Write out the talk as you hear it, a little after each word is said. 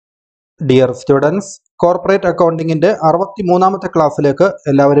Dear students, Corporate Accounting-ന്റെ 63ാമത്തെ ക്ലാസ്സിലേക്ക്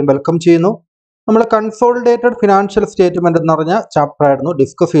എല്ലാവരും welcome ചെയ്യുന്നു. നമ്മൾ കൺസോളിഡേറ്റഡ് ഫിനാൻഷ്യൽ സ്റ്റേറ്റ്മെന്റ് എന്ന് പറഞ്ഞ ചാപ്റ്റർ ആയിരുന്നു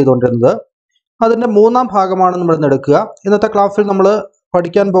ഡിസ്കസ് ചെയ്തുകൊണ്ടിരുന്നത്. അതിന്റെ മൂന്നാം ഭാഗമാണ് നമ്മൾ ഇന്ന് എടുക്കുക. ഇന്നത്തെ ക്ലാസ്സിൽ നമ്മൾ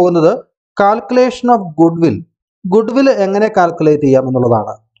പഠിക്കാൻ പോകുന്നത് കാൽക്കുലേഷൻ ഓഫ് ഗുഡ്വിൽ. ഗുഡ്വിൽ എങ്ങനെ കാൽക്കുലേറ്റ് ചെയ്യാം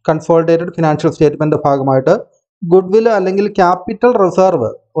എന്നുള്ളതാണ്. കൺസോളിഡേറ്റഡ് ഫിനാൻഷ്യൽ സ്റ്റേറ്റ്മെന്റ് ഭാഗമായിട്ട് ഗുഡ്വിൽ അല്ലെങ്കിൽ ക്യാപിറ്റൽ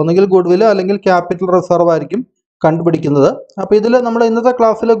റിസർവ്, ഒന്നുകിൽ ഗുഡ്വിൽ അല്ലെങ്കിൽ ക്യാപിറ്റൽ റിസർവ് ആയിരിക്കും കണ്ടുപിടിക്കുന്നത്. അപ്പോൾ ഇതിൽ നമ്മൾ ഇന്നത്തെ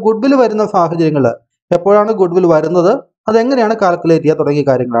ക്ലാസ്സിൽ ഗുഡ്വിൽ വരുന്ന സാഹചര്യങ്ങൾ, എപ്പോഴാണ് ഗുഡ്വിൽ വരുന്നത്, അതെങ്ങനെയാണ് കാൽക്കുലേറ്റ് ചെയ്യുക തുടങ്ങിയ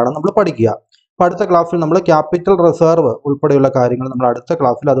കാര്യങ്ങളാണ് നമ്മൾ പഠിക്കുക. അപ്പോൾ അടുത്ത ക്ലാസ്സിൽ നമ്മൾ ക്യാപിറ്റൽ റിസർവ് ഉൾപ്പെടെയുള്ള കാര്യങ്ങൾ നമ്മൾ അടുത്ത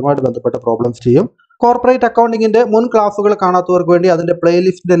ക്ലാസ്സിൽ അതുമായിട്ട് ബന്ധപ്പെട്ട പ്രോബ്ലംസ് ചെയ്യും. കോർപ്പറേറ്റ് അക്കൗണ്ടിങ്ങിന്റെ മുൻ ക്ലാസ്സുകൾ കാണാത്തവർക്ക് വേണ്ടി അതിന്റെ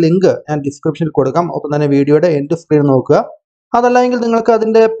പ്ലേലിസ്റ്റിന്റെ ലിങ്ക് ഞാൻ ഡിസ്ക്രിപ്ഷനിൽ കൊടുക്കാം. ഒപ്പം തന്നെ വീഡിയോയുടെ എൻഡ് സ്ക്രീൻ നോക്കുക. അതല്ലെങ്കിൽ നിങ്ങൾക്ക്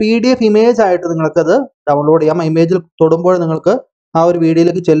അതിന്റെ PDF ഇമേജ് ആയിട്ട് നിങ്ങൾക്കത് ഡൗൺലോഡ് ചെയ്യാം. ഇമേജിൽ തൊടുമ്പോൾ നിങ്ങൾക്ക് ആ ഒരു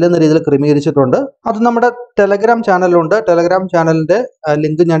വീഡിയോയിലേക്ക് ചെല്ലുന്ന രീതിയിൽ ക്രമീകരിച്ചിട്ടുണ്ട്. അത് നമ്മുടെ ടെലഗ്രാം ചാനലിലുണ്ട്. ടെലഗ്രാം ചാനലിന്റെ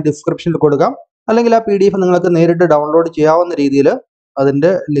ലിങ്ക് ഞാൻ ഡിസ്ക്രിപ്ഷനിൽ കൊടുക്കാം. അല്ലെങ്കിൽ ആ PDF നിങ്ങൾക്ക് നേരിട്ട് ഡൗൺലോഡ് ചെയ്യാവുന്ന രീതിയിൽ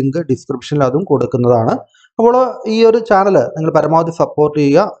അതിന്റെ ലിങ്ക് ഡിസ്ക്രിപ്ഷനിൽ അതും കൊടുക്കുന്നതാണ്. അപ്പോൾ ഈ ഒരു ചാനൽ നിങ്ങൾ പരമാവധി സപ്പോർട്ട്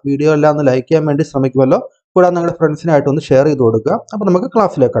ചെയ്യുക. വീഡിയോ എല്ലാം ഒന്ന് ലൈക്ക് ചെയ്യാൻ വേണ്ടി ശ്രമിക്കുമല്ലോ. കൂടാതെ നിങ്ങളുടെ ഫ്രണ്ട്സിനായിട്ടൊന്ന് ഷെയർ ചെയ്ത് കൊടുക്കുക. അപ്പോൾ നമുക്ക്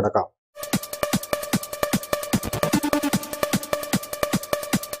ക്ലാസ്സിലേക്ക് കടക്കാം.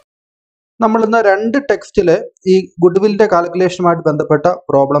 നമ്മൾ ഇന്ന് രണ്ട് ടെക്സ്റ്റില് ഈ ഗുഡ്വില്ലിന്റെ കാൽക്കുലേഷനുമായിട്ട് ബന്ധപ്പെട്ട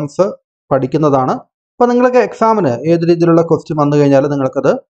പ്രോബ്ലംസ് പഠിക്കുന്നതാണ്. അപ്പോൾ നിങ്ങൾക്ക് എക്സാമിന് ഏത് രീതിയിലുള്ള ക്വസ്റ്റ്യൻ വന്നു കഴിഞ്ഞാൽ നിങ്ങൾക്കത്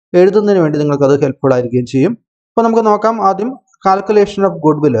എഴുതുന്നതിന് വേണ്ടി നിങ്ങൾക്കത് ഹെൽപ്ഫുൾ ആയിരിക്കുകയും ചെയ്യും. അപ്പോൾ നമുക്ക് നോക്കാം. ആദ്യം calculation of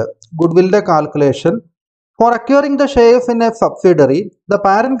ഗുഡ്വില്. ഗുഡ്വില്ലിന്റെ calculation. Four acquiring the shares in A subsidiary the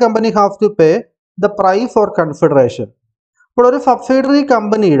parent company have to pay the price or consideration. അപ്പോൾ ഒരു സബ്സിഡറി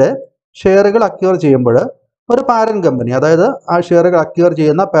കമ്പനിയുടെ ഷെയറുകൾ അക്വയർ ചെയ്യുമ്പോൾ ഒരു പാരന്റ് കമ്പനി, അതായത് ആ ഷെയറുകൾ അക്വയർ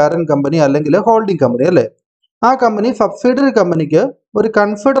ചെയ്യുന്ന പാരന്റ് കമ്പനി അല്ലെങ്കിൽ ഹോൾഡിംഗ് കമ്പനി അല്ലേ, ആ കമ്പനി സബ്സിഡറി കമ്പനിക്ക് ഒരു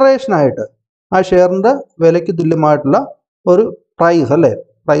കൺസിഡറേഷൻ ആയിട്ട് ആ ഷെയറിന്റെ വിലയ്ക്ക് തുല്യമായിട്ടുള്ള ഒരു പ്രൈസ് അല്ലേ,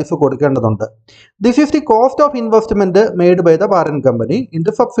 പ്രൈസ് കൊടുക്കേണ്ടതുണ്ട്. This is the cost of investment made by the parent company in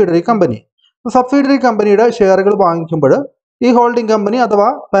the subsidiary company. Subsidiary കമ്പനിയുടെ ഷെയറുകൾ വാങ്ങിക്കുമ്പോൾ ഈ ഹോൾഡിംഗ് കമ്പനി അഥവാ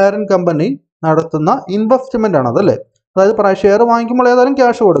പാരന്റ് കമ്പനി നടത്തുന്ന ഇൻവെസ്റ്റ്മെന്റ് ആണ് അതല്ലേ. അതായത് ഷെയർ വാങ്ങിക്കുമ്പോൾ ഏതായാലും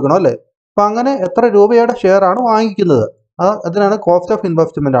ക്യാഷ് കൊടുക്കണം അല്ലേ. അപ്പം അങ്ങനെ എത്ര രൂപയുടെ ഷെയർ ആണ് വാങ്ങിക്കുന്നത്, അതിനാണ് കോസ്റ്റ് ഓഫ്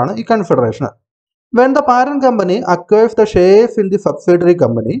ഇൻവെസ്റ്റ്മെന്റ് ആണ് ഈ consideration. When the parent company acquires the shares in the subsidiary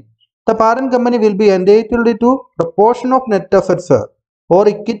company, the parent company will be entitled to proportion of net assets or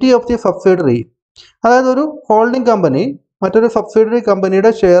equity of the subsidiary. അതായത് ഒരു holding company മറ്റൊരു subsidiary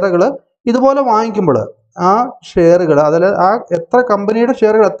കമ്പനിയുടെ ഷെയറുകൾ ഇതുപോലെ വാങ്ങിക്കുമ്പോൾ ആ ഷെയറുകൾ, അതായത് ആ എത്ര കമ്പനിയുടെ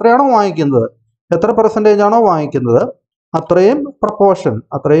ഷെയറുകൾ എത്രയാണോ വാങ്ങിക്കുന്നത്, എത്ര പെർസെൻറ്റേജ് ആണോ വാങ്ങിക്കുന്നത്, അത്രയും പ്രപ്പോർഷൻ,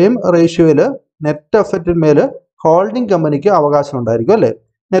 അത്രയും റേഷ്യോയിൽ നെറ്റ് അസറ്റിന്മേൽ ഹോൾഡിംഗ് കമ്പനിക്ക് അവകാശം ഉണ്ടായിരിക്കും അല്ലേ.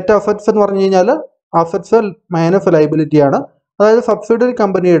 നെറ്റ് അസറ്റ്സ് എന്ന് പറഞ്ഞു കഴിഞ്ഞാൽ അസറ്റ്സ് മൈനസ് ലൈബിലിറ്റി ആണ്. അതായത് സബ്സിഡറി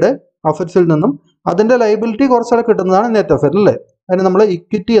കമ്പനിയുടെ അസറ്റ്സിൽ നിന്നും അതിൻ്റെ ലൈബിലിറ്റി കുറച്ചുകൂടെ കിട്ടുന്നതാണ് നെറ്റ് അസറ്റ് അല്ലേ. അതിന് നമ്മൾ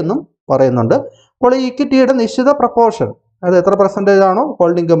ഇക്വിറ്റി എന്നും പറയുന്നുണ്ട്. അപ്പോൾ ഈ ഇക്വിറ്റിയുടെ നിശ്ചിത പ്രപ്പോർഷൻ, അത് എത്ര പെർസെൻറ്റേജ് ആണോ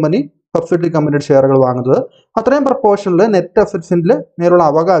ഹോൾഡിംഗ് കമ്പനി സബ്സിഡറി കമ്പനിയുടെ ഷെയറുകൾ വാങ്ങുന്നത്, അത്രയും പ്രപ്പോർഷനിൽ നെറ്റ് അസറ്റ്സിൻ്റെ മേലുള്ള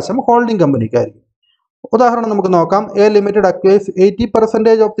അവകാശം ഹോൾഡിംഗ് കമ്പനിക്കായിരിക്കും. ഉദാഹരണം നമുക്ക് നോക്കാം. A limited acquires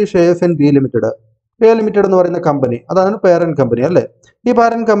 80% of the shares in B limited. A limited എന്ന് പറയുന്ന കമ്പനി, അതാണ് പാരന്റ് കമ്പനി അല്ലേ. ഈ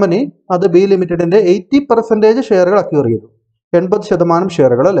പാരന്റ് കമ്പനി അത് ബി ലിമിറ്റഡിന്റെ 80% ഷെയറുകൾ അക്വയർ ചെയ്തു, 80%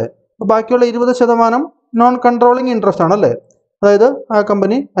 ഷെയറുകൾ അല്ലേ. ബാക്കിയുള്ള 20% നോൺ കൺട്രോളിങ് ഇൻട്രസ്റ്റ് ആണ് അല്ലേ. അതായത് ആ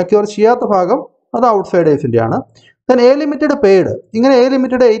കമ്പനി അക്വയർ ചെയ്യാത്ത ഭാഗം അത് ഔട്ട്സൈഡേഴ്സിന്റെ ആണ്. Then A limited paid. ഇങ്ങനെ എ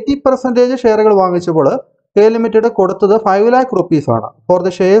ലിമിറ്റഡ് 80% ഷെയറുകൾ വാങ്ങിച്ചപ്പോൾ എ ലിമിറ്റഡ് കൊടുത്തത് 5 lakh rupees ആണ് for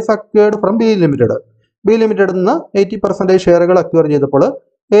the shares acquired from B limited. B ലിമിറ്റഡിൽ നിന്ന് 80% ഷെയറുകൾ അക്വയർ ചെയ്തപ്പോൾ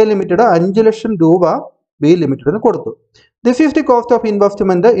എ ലിമിറ്റഡ് 5 ലക്ഷം രൂപ ബി ലിമിറ്റഡിന് കൊടുത്തു. This is the cost of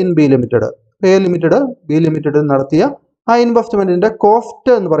investment in B limited. A limited B ലിമിറ്റഡിൽ നടത്തിയ ആ ഇൻവെസ്റ്റ്മെന്റിന്റെ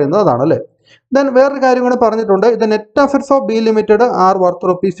കോസ്റ്റ് എന്ന് പറയുന്നത് അതാണ് അല്ലേ. ദെൻ വേറൊരു കാര്യം കൂടെ പറഞ്ഞിട്ടുണ്ട്. ഇത് net assets of B limited R worth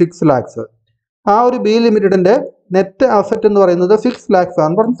 ₹6 lakhs. ആ ഒരു ബി ലിമിറ്റഡിന്റെ നെറ്റ് അസറ്റ് എന്ന് പറയുന്നത് 6 lakhs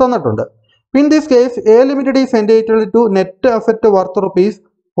ആണെന്ന് പറഞ്ഞ് തന്നിട്ടുണ്ട്. In this case A limited is entitled to net asset worth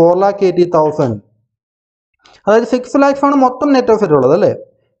 ₹4,80,000. അതായത് 6 lakhs ആണ് മൊത്തം നെറ്റ് അസറ്റ് ഉള്ളത് അല്ലേ.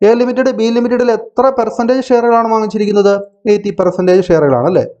 എ ലിമിറ്റഡ് ബി ലിമിറ്റഡിൽ എത്ര പെർസെൻറ്റേജ് ഷെയറുകളാണ് വാങ്ങിച്ചിരിക്കുന്നത്? 80% ഷെയറുകളാണ്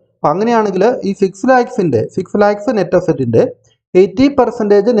അല്ലേ. അപ്പം അങ്ങനെയാണെങ്കിൽ ഈ 6 lakhs നെറ്റ് അസറ്റിന്റെ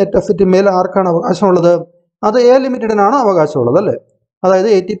 80% നെറ്റ് അസറ്റിന്മേൽ ആർക്കാണ് അവകാശമുള്ളത്? അത് എ ലിമിറ്റഡിനാണ് അവകാശമുള്ളത് അല്ലേ. അതായത്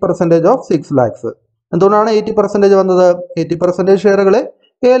 80% ഓഫ് 6 lakhs. എന്തുകൊണ്ടാണ് 80% വന്നത്? 80% ഷെയറുകളെ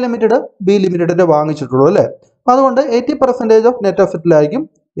എ ലിമിറ്റഡ് ബി ലിമിറ്റഡിന്റെ വാങ്ങിച്ചിട്ടുള്ളൂ അല്ലേ. അതുകൊണ്ട് 80% ഓഫ് നെറ്റ് അസറ്റിലായിരിക്കും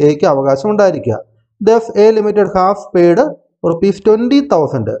എക്ക് അവകാശം ഉണ്ടായിരിക്കുക. Thus, A Limited has paid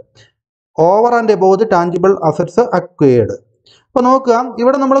 ₹20,000 over and above the tangible assets acquired. അപ്പോൾ നോക്കുക,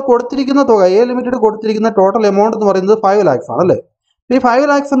 ഇവിടെ നമ്മൾ കൊടുത്തിരിക്കുന്ന തുക, എ ലിമിറ്റഡ് കൊടുത്തിരിക്കുന്ന ടോട്ടൽ എമൗണ്ട് എന്ന് പറയുന്നത് 5 lakhs ആണ് അല്ലേ. ഈ 5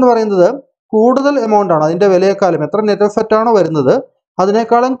 lakhs എന്ന് പറയുന്നത് കൂടുതൽ എമൗണ്ട് ആണ്. അതിൻ്റെ വിലയെക്കാളും എത്ര നെറ്റ് അസറ്റ് ആണോ വരുന്നത്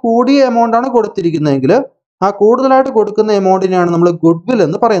അതിനേക്കാളും കൂടിയ എമൗണ്ടാണ് കൊടുത്തിരിക്കുന്നതെങ്കിൽ ആ കൂടുതലായിട്ട് കൊടുക്കുന്ന എമൗണ്ടിനെയാണ് നമ്മൾ ഗുഡ് വിൽ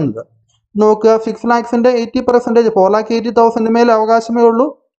എന്ന് പറയുന്നത്. നോക്കുക, 6 lakhs-ന്റെ 80%, 4,80,000 മേൽ അവകാശമേ ഉള്ളൂ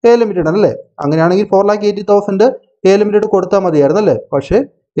എ ലിമിറ്റഡ് അല്ലേ. അങ്ങനെയാണെങ്കിൽ 4,80,000 എ ലിമിറ്റഡ് കൊടുത്താൽ മതിയായിരുന്നു അല്ലേ. പക്ഷേ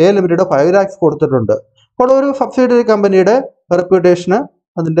എ ലിമിറ്റഡ് 5 lakhs കൊടുത്തിട്ടുണ്ട്. അപ്പോൾ ഒരു സബ്സിഡിയറി കമ്പനിയുടെ റെപ്യൂട്ടേഷന്,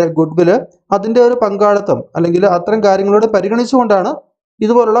 അതിൻ്റെ ഗുഡ് വില്, അതിൻ്റെ ഒരു പങ്കാളിത്തം അല്ലെങ്കിൽ അത്തരം കാര്യങ്ങളോട് പരിഗണിച്ചുകൊണ്ടാണ്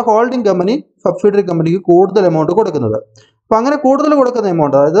ഇതുപോലുള്ള ഹോൾഡിംഗ് കമ്പനി സബ്സിഡിയറി കമ്പനിക്ക് കൂടുതൽ എമൗണ്ട് കൊടുക്കുന്നത്. അപ്പോൾ അങ്ങനെ കൂടുതൽ കൊടുക്കുന്ന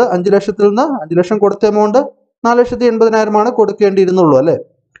എമൗണ്ട്, അതായത് 5 ലക്ഷത്തിൽ നിന്ന് 5 ലക്ഷം കൊടുത്ത എമൗണ്ട് 4,80,000 കൊടുക്കേണ്ടിയിരുന്നുള്ളൂ അല്ലേ.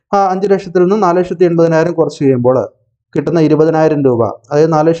 ആ 5 ലക്ഷത്തിൽ നിന്ന് 4,80,000 കുറച്ച് കഴിയുമ്പോൾ കിട്ടുന്ന 20,000 രൂപ,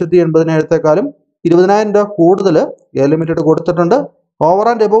 അതായത് 4,80,000-ത്തേക്കാളും 20,000 രൂപ കൂടുതൽ എ ലിമിറ്റഡ് കൊടുത്തിട്ടുണ്ട്. Over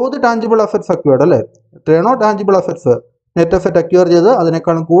and above the tangible assets acquired അല്ലേ. എത്രയാണോ tangible assets net asset acquire ചെയ്ത്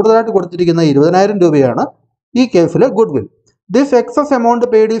അതിനേക്കാളും കൂടുതലായിട്ട് കൊടുത്തിരിക്കുന്ന 20,000 രൂപയാണ് ഈ കേസിൽ good will. This excess amount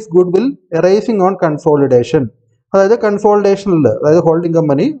paid is good will arising on consolidation. അതായത് കൺസോളിഡേഷനിൽ, അതായത് ഹോൾഡിംഗ്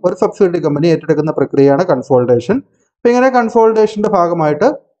കമ്പനി ഒരു സബ്സിഡിയറി കമ്പനി ഏറ്റെടുക്കുന്ന പ്രക്രിയയാണ് കൺസോളിഡേഷൻ. അപ്പോൾ ഇങ്ങനെ കൺസോളിഡേഷൻ്റെ ഭാഗമായിട്ട്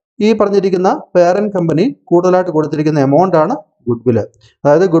ഈ പറഞ്ഞിരിക്കുന്ന പേരന്റ് കമ്പനി കൂടുതലായിട്ട് കൊടുത്തിരിക്കുന്ന എമൗണ്ട് ആണ് ഗുഡ് വിൽ.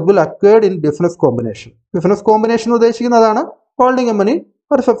 അതായത് good will acquired in business combination. Business combination ഉദ്ദേശിക്കുന്നതാണ് holding company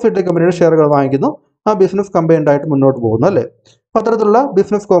ഒരു സബ്സിഡിയറി കമ്പനിയുടെ ഷെയറുകൾ വാങ്ങിക്കുന്നു, ആ ബിസിനസ് കമ്പൈൻഡ് ആയിട്ട് മുന്നോട്ട് പോകുന്നു അല്ലേ. അപ്പോൾ അത്തരത്തിലുള്ള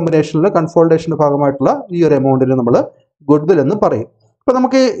ബിസിനസ് കോമ്പിനേഷനിൽ കൺസോളിഡേഷൻ്റെ ഭാഗമായിട്ടുള്ള ഈ ഒരു എമൗണ്ടിന് നമ്മൾ ഗുഡ് വിൽ എന്ന് പറയും. അപ്പോൾ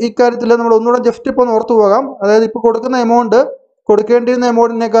നമുക്ക് ഇക്കാര്യത്തിൽ നമ്മൾ ഒന്നുകൂടെ ജസ്റ്റ് ഇപ്പോൾ ഒന്ന് ഓർത്തു പോകാം. അതായത് ഇപ്പോൾ കൊടുക്കുന്ന എമൗണ്ട് കൊടുക്കേണ്ടിയിരുന്ന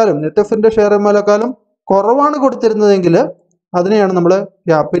എമൗണ്ടിനേക്കാളും നെറ്റ് അസറ്റിൻ്റെ ഷെയർമാരെക്കാളും കുറവാണ് കൊടുത്തിരുന്നതെങ്കിൽ അതിനെയാണ് നമ്മൾ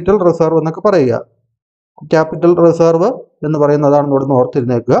ക്യാപിറ്റൽ റിസർവ് എന്നൊക്കെ പറയുക. ക്യാപിറ്റൽ റിസർവ് എന്ന് പറയുന്നതാണ് ഇവിടെ നിന്ന്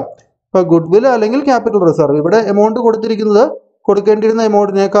ഓർത്തിരുന്നേക്കുക. ഇപ്പോൾ ഗുഡ് വിൽ അല്ലെങ്കിൽ ക്യാപിറ്റൽ റിസർവ്, ഇവിടെ എമൗണ്ട് കൊടുത്തിരിക്കുന്നത് കൊടുക്കേണ്ടിയിരുന്ന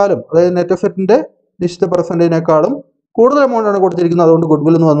എമൗണ്ടിനേക്കാളും, അതായത് നെറ്റ് അസറ്റിൻ്റെ നിശ്ചിത പെർസെൻറ്റേജിനേക്കാളും കൂടുതൽ എമൗണ്ടാണ് കൊടുത്തിരിക്കുന്നത്, അതുകൊണ്ട് ഗുഡ്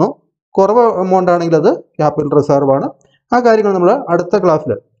വിൽ എന്ന് വന്നു. കുറവ് എമൗണ്ട് ആണെങ്കിൽ അത് ക്യാപിറ്റൽ റിസർവ് ആണ്. ആ കാര്യങ്ങൾ നമ്മൾ അടുത്ത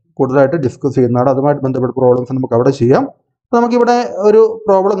ക്ലാസ്സിൽ കൂടുതലായിട്ട് ഡിസ്കസ് ചെയ്യുന്നതാണ്. അതുമായിട്ട് ബന്ധപ്പെട്ട പ്രോബ്ലംസ് നമുക്ക് അവിടെ ചെയ്യാം. അപ്പോൾ നമുക്കിവിടെ ഒരു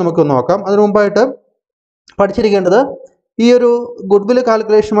പ്രോബ്ലം നമുക്ക് നോക്കാം. അതിനു മുമ്പായിട്ട് പഠിച്ചിരിക്കേണ്ടത് ഈ ഒരു ഗുഡ് വിൽ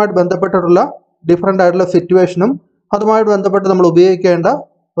കാൽക്കുലേഷനുമായിട്ട് ബന്ധപ്പെട്ടിട്ടുള്ള ഡിഫറെൻ്റ് ആയിട്ടുള്ള സിറ്റുവേഷനും അതുമായിട്ട് ബന്ധപ്പെട്ട് നമ്മൾ ഉപയോഗിക്കേണ്ട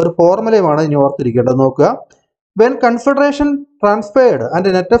ഒരു ഫോർമുലയുമാണ് ഇനി ഓർത്തിരിക്കേണ്ടത്. നോക്കുക, when consideration transferred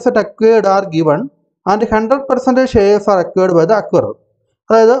and net asset acquired are given and 100% shares are acquired by the acquirer.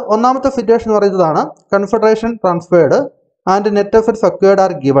 അതായത് ഒന്നാമത്തെ സിറ്റുവേഷൻ എന്ന് പറയുന്നതാണ് consideration transferred and net assets acquired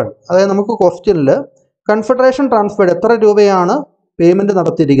are given. അതായത് നമുക്ക് ക്വസ്റ്റ്യനിൽ കൺസിഡറേഷൻ ട്രാൻസ്ഫേർഡ് എത്ര രൂപയാണ് പേയ്മെൻറ്റ്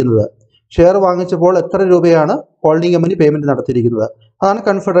നടത്തിയിരിക്കുന്നത്, ഷെയർ വാങ്ങിച്ചപ്പോൾ എത്ര രൂപയാണ് ഹോൾഡിംഗ് കമ്പനി പേയ്മെൻറ്റ് നടത്തിയിരിക്കുന്നത്, അതാണ്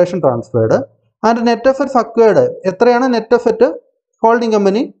consideration transferred. And net assets acquired, എത്രയാണ് net asset holding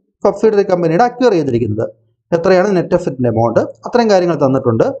company subsidiary കമ്പനിയുടെ അക്വയർ ചെയ്തിരിക്കുന്നത്, എത്രയാണ് നെറ്റ് അസറ്റിൻ്റെ എമൗണ്ട്, അത്രയും കാര്യങ്ങൾ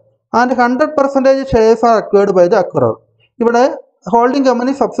തന്നിട്ടുണ്ട്. And 100% shares are acquired by the acquirer. ഇവിടെ ഹോൾഡിംഗ്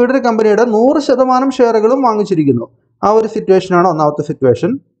കമ്പനി സബ്സിഡിയറി കമ്പനിയുടെ 100% ഷെയറുകളും വാങ്ങിച്ചിരിക്കുന്നു. ആ ഒരു സിറ്റുവേഷനാണ് ഒന്നാമത്തെ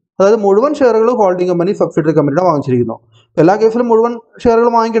സിറ്റുവേഷൻ. അതായത് മുഴുവൻ ഷെയറുകളും ഹോൾഡിംഗ് കമ്പനി സബ്സിഡിയറി കമ്പനിയുടെ വാങ്ങിച്ചിരിക്കുന്നു. എല്ലാ കേസിലും മുഴുവൻ ഷെയറുകൾ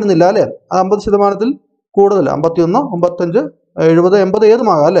വാങ്ങിക്കണമെന്നില്ല അല്ലേ. 50%-ൽ കൂടുതൽ, 51, 55, 70, 80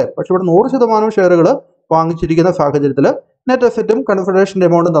 ഏതുമാകാം അല്ലേ. പക്ഷെ ഇവിടെ 100% ഷെയറുകൾ വാങ്ങിച്ചിരിക്കുന്ന സാഹചര്യത്തിൽ നെറ്റ് അസറ്റും കൺസിഡറേഷൻ്റെ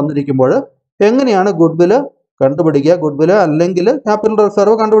എമൗണ്ടും തന്നിരിക്കുമ്പോൾ എങ്ങനെയാണ് ഗുഡ് വിൽ കണ്ടുപിടിക്കുക, ഗുഡ് വിൽ അല്ലെങ്കിൽ ക്യാപിറ്റൽ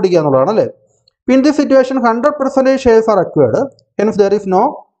റിസർവ് കണ്ടുപിടിക്കുക എന്നുള്ളതാണ് അല്ലേ. In this situation 100% shares are acquired, hence there is no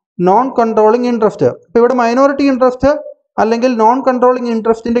non controlling interest. ഇപ്പോൾ ഇവിടെ മൈനോറിറ്റി ഇൻട്രസ്റ്റ് അല്ലെങ്കിൽ നോൺ കൺട്രോളിങ്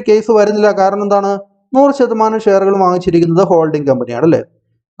ഇൻട്രസ്റ്റിൻ്റെ കേസ് വരുന്നില്ല. കാരണം എന്താണ്, 100% ഷെയറുകൾ വാങ്ങിച്ചിരിക്കുന്നത് ഹോൾഡിംഗ് കമ്പനിയാണ് അല്ലേ.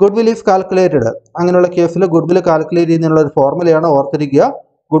 ഗുഡ് വിൽ ഈസ് കാൽക്കുലേറ്റഡ്, അങ്ങനെയുള്ള കേസിൽ ഗുഡ് വിൽ കാൽക്കുലേറ്റ് ചെയ്യുന്നതിനുള്ള ഒരു ഫോർമുലയാണ് ഓർത്തിരിക്കുക.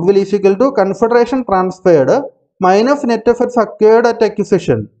 Good will is equal to consideration transferred minus net assets acquired at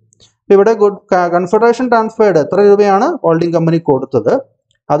acquisition. ഇവിടെ കൺസിഡറേഷൻ ട്രാൻസ്ഫേർഡ് എത്ര രൂപയാണ് ഹോൾഡിംഗ് കമ്പനി കൊടുത്തത്,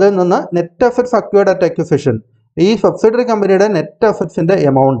 അതിൽ നിന്ന് net assets acquired at acquisition, ഈ സബ്സിഡിയറി കമ്പനിയുടെ നെറ്റ് അസറ്റ്സിൻ്റെ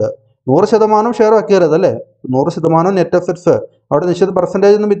എമൗണ്ട്. 100% ഷെയർ അക്വയർ ചെയ്തല്ലേ, 100% നെറ്റ് അസറ്റ്സ്, അവിടെ നിശ്ചിത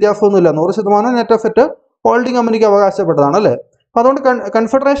പെർസെൻറ്റേജ് ഒന്നും വ്യത്യാസമൊന്നുമില്ല, 100% നെറ്റ് അസറ്റ് ഹോൾഡിംഗ് കമ്പനിക്ക് അവകാശപ്പെട്ടതാണ് അല്ലേ. അപ്പോൾ അതുകൊണ്ട്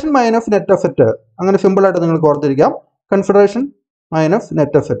കൺസിഡറേഷൻ മൈനസ് നെറ്റ് അസറ്റ്, അങ്ങനെ സിമ്പിളായിട്ട് നിങ്ങൾക്ക് ഓർത്തിരിക്കാം. കൺസിഡറേഷൻ മൈനസ്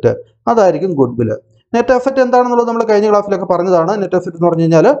നെറ്റ് അസറ്റ്, അതായിരിക്കും ഗുഡ് വിൽ. നെറ്റ് അസറ്റ് എന്താണെന്നുള്ളത് നമ്മൾ കഴിഞ്ഞ ക്ലാസ്സിലൊക്കെ പറഞ്ഞതാണ്. നെറ്റ് അസറ്റ് എന്ന് പറഞ്ഞു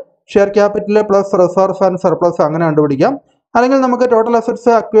കഴിഞ്ഞാൽ share capital plus reserves and surplus അങ്ങനെ കണ്ടുപിടിക്കാം. അല്ലെങ്കിൽ നമുക്ക് total assets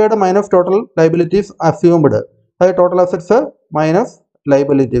acquired minus total liabilities assumed, അതായത് ടോട്ടൽ അസറ്റ്സ് മൈനസ്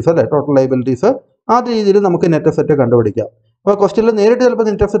ലൈബിലിറ്റീസ് അല്ലേ, ടോട്ടൽ ലൈബിലിറ്റീസ്, ആ രീതിയിൽ നമുക്ക് നെറ്റ് അസറ്റ് കണ്ടുപിടിക്കാം. അപ്പോൾ ക്വസ്റ്റ്യനിൽ നേരിട്ട് ചിലപ്പോൾ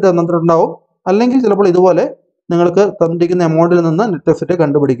നെറ്റ് അസറ്റ് തന്നിട്ടുണ്ടാവും, അല്ലെങ്കിൽ ചിലപ്പോൾ ഇതുപോലെ നിങ്ങൾക്ക് തന്നിരിക്കുന്ന എമൗണ്ടിൽ നിന്ന് നെറ്റ് അസറ്റ്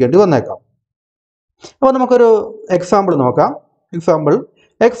കണ്ടുപിടിക്കേണ്ടി വന്നേക്കാം. അപ്പോൾ നമുക്കൊരു എക്സാമ്പിൾ നോക്കാം. Example,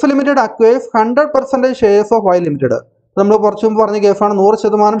 X limited acquires 100% shares of Y limited. നമ്മൾ കുറച്ച് മുമ്പ് പറഞ്ഞ കേസാണ്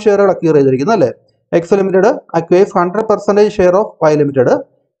 100% ഷെയറുകൾ അക്വയർ ചെയ്തിരിക്കുന്നത് അല്ലേ. X limited acquires 100% share of Y limited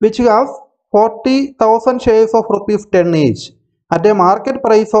which has 40,000 shares of ₹10 each at A market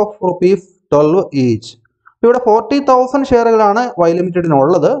price of ₹12 each. ഇവിടെ 40,000 ഷെയറുകളാണ് വൈ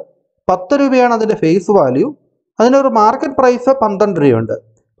ലിമിറ്റഡിനുള്ളത്. 10 രൂപയാണ് അതിൻ്റെ ഫേസ് വാല്യൂ. അതിനൊരു മാർക്കറ്റ് പ്രൈസ് 12 രൂപയുണ്ട്.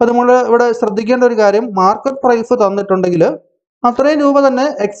 അപ്പോൾ നമ്മൾ ഇവിടെ ശ്രദ്ധിക്കേണ്ട ഒരു കാര്യം, മാർക്കറ്റ് പ്രൈസ് തന്നിട്ടുണ്ടെങ്കിൽ അത്രയും രൂപ തന്നെ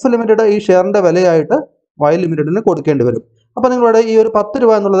എക്സ് ലിമിറ്റഡ് ഈ ഷെയറിൻ്റെ വിലയായിട്ട് വൈ ലിമിറ്റഡിന് കൊടുക്കേണ്ടി വരും. അപ്പോൾ നിങ്ങളിവിടെ ഈ ഒരു 10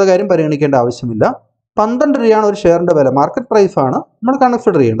 രൂപ എന്നുള്ളത് കാര്യം പരിഗണിക്കേണ്ട ആവശ്യമില്ല. 12 രൂപയാണ് ഒരു ഷെയറിൻ്റെ വില, മാർക്കറ്റ് പ്രൈസാണ് നമ്മൾ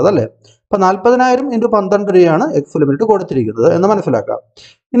കൺസിഡർ ചെയ്യേണ്ടത് അല്ലേ. അപ്പോൾ 40,000 × 12 രൂപയാണ് എക്സ് ലിമിറ്റഡ് കൊടുത്തിരിക്കുന്നത് എന്ന് മനസ്സിലാക്കാം.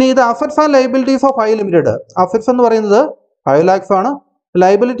 ഇനി ഇത് assets and liabilities of Y limited. Assets എന്ന് പറയുന്നത് 5 lakhs ആണ്,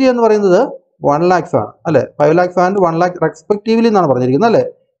 ലൈബിലിറ്റി എന്ന് പറയുന്നത് 1 lakhs ആണ് അല്ലേ. 5 lakhs ആൻഡ് 1 lakh റെസ്പെക്റ്റീവ്ലി എന്നാണ് പറഞ്ഞിരിക്കുന്നത് അല്ലേ.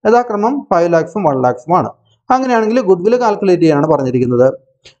 യഥാക്രമം 5 lakhs 1 lakhs ആണ്. അങ്ങനെയാണെങ്കിൽ ഗുഡ്വിൽ കാൽക്കുലേറ്റ് ചെയ്യാനാണ് പറഞ്ഞിരിക്കുന്നത്.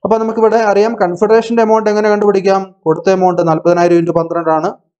 അപ്പോൾ നമുക്കിവിടെ അറിയാം കൺസിഡറേഷൻ്റെ എമൗണ്ട് എങ്ങനെ കണ്ടുപിടിക്കാം. കൊടുത്ത എമൗണ്ട് 40,000 × 12 ആണ്.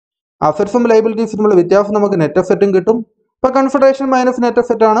 അസറ്റ്സും ലൈബിലിറ്റീസും തമ്മിലുള്ള വ്യത്യാസം നമുക്ക് നെറ്റ് അസറ്റും കിട്ടും. അപ്പോൾ കൺസിഡറേഷൻ മൈനസ് നെറ്റ്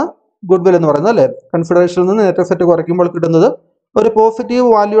അസറ്റ് ആണ് ഗുഡ്വിൽ എന്ന് പറയുന്നത് അല്ലേ. കൺസിഡറേഷനിൽ നിന്ന് നെറ്റ് അസറ്റ് കുറയ്ക്കുമ്പോൾ കിട്ടുന്നത് ഒരു പോസിറ്റീവ്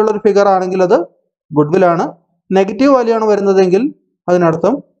വാല്യൂ ഉള്ള ഒരു ഫിഗർ ആണെങ്കിൽ അത് ഗുഡ്വിലാണ്. നെഗറ്റീവ് വാല്യൂ ആണ് വരുന്നതെങ്കിൽ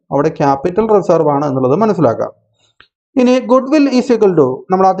അതിനർത്ഥം അവിടെ ക്യാപിറ്റൽ റിസർവ് ആണ് എന്നുള്ളത് മനസ്സിലാക്കാം. ഇനി ഗുഡ്വിൽ ഈസ് ഈക്വൽ ടു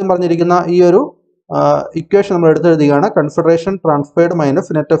നമ്മൾ ആദ്യം പറഞ്ഞിരിക്കുന്ന ഈ ഒരു ഇക്വേഷൻ നമ്മൾ എടുത്തെഴുതുകയാണ്. Consideration transferred minus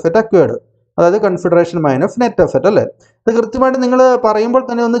net asset acquired, അതായത് കൺസിഡറേഷൻ മൈനസ് നെറ്റ് അസറ്റ് അല്ലേ. ഇത് കൃത്യമായിട്ട് നിങ്ങൾ പറയുമ്പോൾ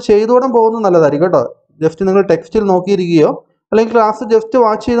തന്നെ ഒന്ന് ചെയ്തുകൂടാൻ പോകുന്നത് നല്ലതായിരിക്കും കേട്ടോ. ജസ്റ്റ് നിങ്ങൾ ടെക്സ്റ്റിൽ നോക്കിയിരിക്കുകയോ അല്ലെങ്കിൽ ക്ലാസ് ജസ്റ്റ്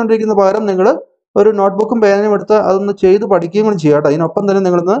വാച്ച് ചെയ്തുകൊണ്ടിരിക്കുന്ന പകരം നിങ്ങൾ ഒരു നോട്ട്ബുക്കും പേനയും എടുത്ത് അതൊന്ന് ചെയ്ത് പഠിക്കുകയും കൂടി ചെയ്യുക കേട്ടോ. അതിനൊപ്പം തന്നെ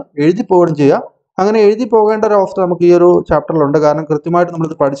നിങ്ങളൊന്ന് എഴുതി പോവുകയും ചെയ്യുക. അങ്ങനെ എഴുതി പോകേണ്ട ഒരു അവസ്ഥ നമുക്ക് ഈ ഒരു ചാപ്റ്ററിലുണ്ട്. കാരണം കൃത്യമായിട്ട്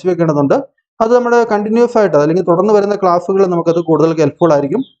നമ്മളിത് പഠിച്ചു വെക്കേണ്ടതുണ്ട്. അത് നമ്മുടെ കണ്ടിന്യൂസ് ആയിട്ട് അല്ലെങ്കിൽ തുടർന്ന് വരുന്ന ക്ലാസ്സുകളിൽ നമുക്കത് കൂടുതൽ ഹെൽപ്ഫുൾ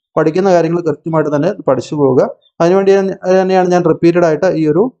ആയിരിക്കും. പഠിക്കുന്ന കാര്യങ്ങൾ കൃത്യമായിട്ട് തന്നെ പഠിച്ചു പോവുക. അതിനുവേണ്ടി തന്നെയാണ് ഞാൻ റിപ്പീറ്റഡ് ആയിട്ട് ഈ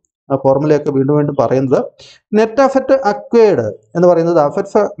ഒരു ഫോർമുലയൊക്കെ വീണ്ടും വീണ്ടും പറയുന്നത്. നെറ്റ് അസറ്റ് അക്വയർഡ് എന്ന് പറയുന്നത്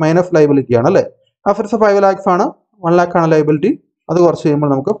അസറ്റ്സ് മൈനസ് ലൈബിലിറ്റി ആണ് അല്ലേ. അസറ്റ്സ് 5 lakhs ആണ്, 1 lakh ആണ് ലൈബിലിറ്റി. അത് കുറച്ച് കഴിയുമ്പോൾ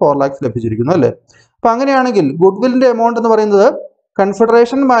നമുക്ക് 4 lakhs ലഭിച്ചിരിക്കുന്നു അല്ലേ. അപ്പോൾ അങ്ങനെയാണെങ്കിൽ ഗുഡ്വില്ലിൻ്റെ എമൗണ്ട് എന്ന് പറയുന്നത്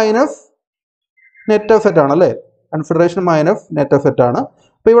കൺസിഡറേഷൻ മൈനസ് നെറ്റ് അസറ്റ് ആണ് അല്ലേ. കൺസിഡറേഷൻ മൈനസ് നെറ്റ് അസറ്റ് ആണ്.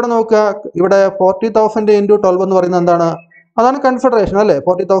 അപ്പോൾ ഇവിടെ നോക്കുക, ഇവിടെ 40,000 × 12 എന്ന് പറയുന്നത് എന്താണ്, അതാണ് കൺസിഡറേഷൻ അല്ലേ.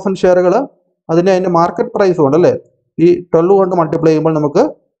 40,000 ഷെയറുകൾ അതിൻ്റെ മാർക്കറ്റ് പ്രൈസ് കൊണ്ട് അല്ലേ ഈ 12 കൊണ്ട് മൾട്ടിപ്ലൈ ചെയ്യുമ്പോൾ നമുക്ക്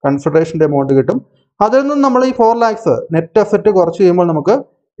കൺസിഡറേഷൻ്റെ എമൗണ്ട് കിട്ടും. അതിൽ നിന്നും നമ്മൾ ഈ 4 lakhs നെറ്റ് അസറ്റ് കുറച്ച് ചെയ്യുമ്പോൾ നമുക്ക്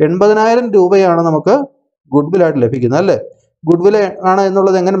 80,000 രൂപയാണ് നമുക്ക് ഗുഡ്വില്ലായിട്ട് ലഭിക്കുന്നത് അല്ലേ. ഗുഡ്വിൽ ആണ്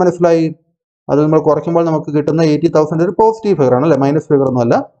എന്നുള്ളത് എങ്ങനെ മനസ്സിലായി, അത് നമ്മൾ കുറയ്ക്കുമ്പോൾ നമുക്ക് കിട്ടുന്ന 80,000 ഒരു പോസിറ്റീവ് ഫിഗർ ആണ് അല്ലേ, മൈനസ് ഫിഗർ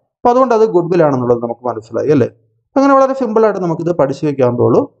ഒന്നുമല്ല. അപ്പോൾ അതുകൊണ്ട് അത് ഗുഡ്വില്ലാണെന്നുള്ളത് നമുക്ക് മനസ്സിലായി അല്ലേ. അങ്ങനെ വളരെ സിമ്പിളായിട്ട് നമുക്കിത് പഠിച്ചു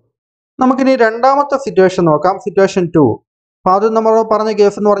വെക്കാവുന്നതുള്ളൂ. നമുക്കിനി രണ്ടാമത്തെ സിറ്റുവേഷൻ നോക്കാം, സിറ്റുവേഷൻ 2. അപ്പോൾ ആദ്യം നമ്മൾ പറഞ്ഞ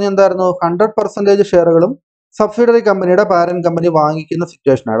കേസ് എന്ന് പറഞ്ഞാൽ എന്തായിരുന്നു, 100% ഷെയറുകളും സബ്സിഡറി കമ്പനിയുടെ പാരന്റ് കമ്പനി വാങ്ങിക്കുന്ന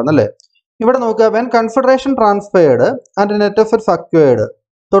സിറ്റുവേഷൻ ആയിരുന്നു അല്ലേ. ഇവിടെ നോക്കുക, when consideration transferred and net assets acquired.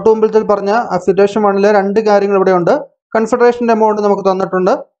 തൊട്ട് മുമ്പിൽ പറഞ്ഞ സിറ്റുവേഷൻ 1 രണ്ട് കാര്യങ്ങൾ ഇവിടെയുണ്ട്. കൺസിഡറേഷൻ്റെ എമൗണ്ട് നമുക്ക്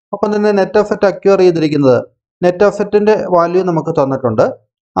തന്നിട്ടുണ്ട്, ഒപ്പം തന്നെ നെറ്റ് അസറ്റ് അക്വയർ ചെയ്തിരിക്കുന്നത്, നെറ്റ് അസറ്റിൻ്റെ വാല്യൂ നമുക്ക് തന്നിട്ടുണ്ട്.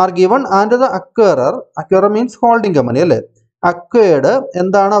 Are given and the acquirer means holding company അല്ലേ. അക്വയർഡ്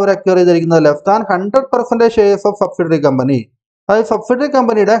എന്താണ് അവർ അക്വയർ ചെയ്തിരിക്കുന്നത്, less than 100% shares of subsidiary company. അതായത് സബ്സിഡറി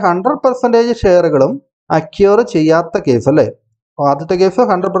കമ്പനിയുടെ 100% ഷെയറുകളും അക്വയർ ചെയ്യാത്ത കേസ് അല്ലേ. ആദ്യത്തെ കേസ്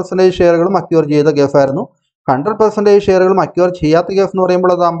 100% ഷെയറുകളും അക്വയർ ചെയ്ത കേസായിരുന്നു. 100% ഷെയറുകളും അക്വയർ ചെയ്യാത്ത കേസ് എന്ന്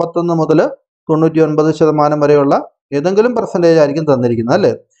പറയുമ്പോൾ അത് 51 മുതൽ 99% വരെയുള്ള ഏതെങ്കിലും പെർസെൻറ്റേജ് ആയിരിക്കും തന്നിരിക്കുന്നത്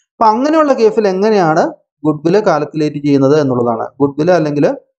അല്ലേ. അപ്പോൾ അങ്ങനെയുള്ള കേസിൽ എങ്ങനെയാണ് ഗുഡ്വിൽ കാൽക്കുലേറ്റ് ചെയ്യുന്നത് എന്നുള്ളതാണ്. ഗുഡ്വിൽ അല്ലെങ്കിൽ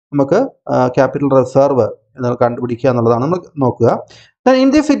നമുക്ക് ക്യാപിറ്റൽ റിസർവ് എന്ന് കണ്ടുപിടിക്കുക എന്നുള്ളതാണ് നമ്മൾ നോക്കുക. In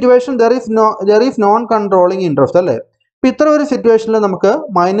this situation there is known controlling interest അല്ലേ. അപ്പോൾ ഇത്തരം ഒരു സിറ്റുവേഷനിൽ നമുക്ക്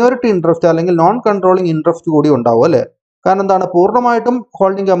മൈനോറിറ്റി ഇൻട്രസ്റ്റ് അല്ലെങ്കിൽ നോൺ കൺട്രോളിങ് ഇൻട്രസ്റ്റ് കൂടി ഉണ്ടാവും അല്ലേ. കാരണം എന്താണ്, പൂർണ്ണമായിട്ടും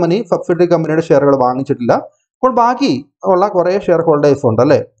ഹോൾഡിംഗ് കമ്പനി സബ്സിഡറി കമ്പനിയുടെ ഷെയറുകൾ വാങ്ങിച്ചിട്ടില്ല. അപ്പോൾ ബാക്കി ഉള്ള കുറേ ഷെയർ ഹോൾഡേഴ്സ് ഉണ്ട്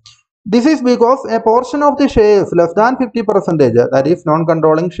അല്ലേ. This is because A portion of the shares less than 50% that is known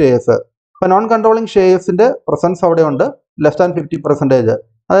controlling shares. അപ്പോൾ നോൺ കൺട്രോളിങ് ഷെയർസിൻ്റെ പ്രസൻസ് അവിടെ ഉണ്ട്, ലെസ് ദാൻ 50%.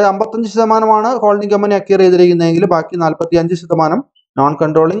 അതായത് 55% ഹോൾഡിംഗ് കമ്പനി അക്വയർ ചെയ്തിരിക്കുന്നതെങ്കിൽ ബാക്കി 45% നോൺ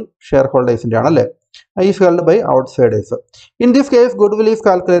കൺട്രോളിംഗ് ഷെയർ ഹോൾഡേഴ്സിൻ്റെ ആണ് അല്ലേ. Is held by outsiders. In this case goodwill is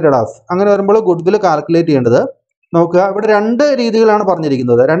calculated as. അങ്ങനെ വരുമ്പോൾ goodwill calculate ചെയ്യേണ്ടത് നോക്കുക, ഇവിടെ 2 രീതികളാണ്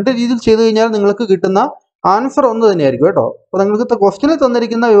പറഞ്ഞിരിക്കുന്നത്. 2 രീതിയിൽ ചെയ്തു കഴിഞ്ഞാൽ നിങ്ങൾക്ക് കിട്ടുന്ന ആൻസർ ഒന്ന് തന്നെയായിരിക്കും കേട്ടോ. അപ്പോൾ നിങ്ങൾക്ക് ക്വസ്റ്റ്യനിൽ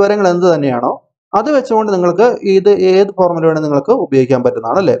തന്നിരിക്കുന്ന വിവരങ്ങൾ എന്ത് തന്നെയാണോ അത് വെച്ചുകൊണ്ട് നിങ്ങൾക്ക് ഏത് ഫോർമുല വേണം നിങ്ങൾക്ക് ഉപയോഗിക്കാൻ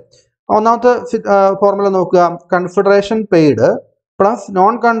പറ്റുന്നതാണ് അല്ലേ. ഒന്നാമത്തെ ഫോർമുല നോക്കുക, consideration paid plus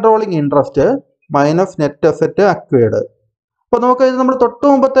non controlling interest minus net asset acquired. അപ്പോൾ നമുക്ക് ഇത് നമ്മൾ തൊട്ട്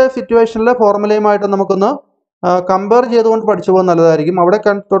മുമ്പത്തെ സിറ്റുവേഷനിലെ ഫോർമുലയുമായിട്ട് നമുക്കൊന്ന് കമ്പയർ ചെയ്തുകൊണ്ട് പഠിച്ചു പോകുന്നത് നല്ലതായിരിക്കും. അവിടെ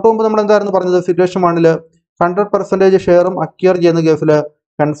തൊട്ട് മുമ്പ് നമ്മൾ എന്തായിരുന്നു പറഞ്ഞത്, സിറ്റുവേഷൻ 1 100% ഷെയറും അക്വയർ ചെയ്യുന്ന കേസിൽ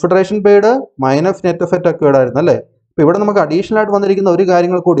consideration paid minus net asset acquired ആയിരുന്നു അല്ലേ. അപ്പോൾ ഇവിടെ നമുക്ക് അഡീഷണൽ ആയിട്ട് വന്നിരിക്കുന്ന ഒരു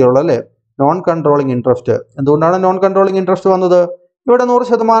കാര്യങ്ങൾ കൂടിയുള്ളൂ അല്ലേ, നോൺ കൺട്രോളിങ് ഇൻട്രസ്റ്റ്. എന്തുകൊണ്ടാണ് നോൺ കൺട്രോളിങ് ഇൻട്രസ്റ്റ് വന്നത്, ഇവിടെ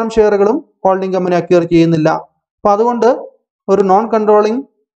 100% ഷെയറുകളും ഹോൾഡിംഗ് കമ്പനി അക്വയർ ചെയ്യുന്നില്ല. അപ്പോൾ അതുകൊണ്ട് ഒരു നോൺ കൺട്രോളിംഗ്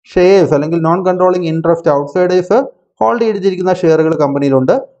ഷെയർസ് അല്ലെങ്കിൽ non controlling interest outsiders hold ചെയ്തിരിക്കുന്ന ഷെയറുകൾ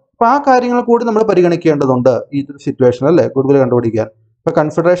കമ്പനിയിലുണ്ട്. അപ്പോൾ ആ കാര്യങ്ങൾ കൂടി നമ്മൾ പരിഗണിക്കേണ്ടതുണ്ട് ഈ സിറ്റുവേഷൻ അല്ലേ, ഗുഡ്വിൽ കണ്ടുപിടിക്കാൻ. ഇപ്പോൾ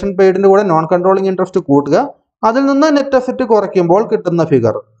കൺസിഡറേഷൻ പെയ്ഡിൻ്റെ കൂടെ നോൺ കൺട്രോളിങ് ഇൻട്രസ്റ്റ് കൂട്ടുക, അതിൽ നിന്ന് നെറ്റ് അസറ്റ് കുറയ്ക്കുമ്പോൾ കിട്ടുന്ന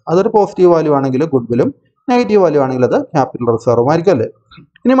ഫിഗർ അതൊരു പോസിറ്റീവ് വാല്യൂ ആണെങ്കിൽ ഗുഡ്വിലും, നെഗറ്റീവ് വാല്യൂ ആണെങ്കിൽ അത് ക്യാപിറ്റൽ റിസർവും ആയിരിക്കും അല്ലേ.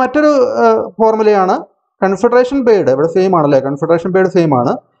 ഇനി മറ്റൊരു ഫോർമുലയാണ് കൺസിഡറേഷൻ പെയ്ഡ്. ഇവിടെ സെയിം ആണല്ലേ, കൺസിഡറേഷൻ പെയ്ഡ് സെയിം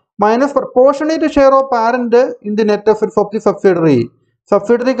ആണ്. Minus proportionate share of parent in the net assets of the subsidiary.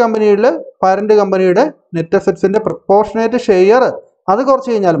 Subsidiary കമ്പനിയിൽ പാരന്റ് കമ്പനിയുടെ നെറ്റ് അസറ്റ്സിന്റെ പ്രപ്പോർഷണേറ്റ് ഷെയർ അത് കുറച്ച്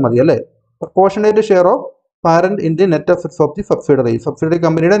കഴിഞ്ഞാലും മതി അല്ലേ. Proportionate share of parent in the net assets of the subsidiary. Subsidiary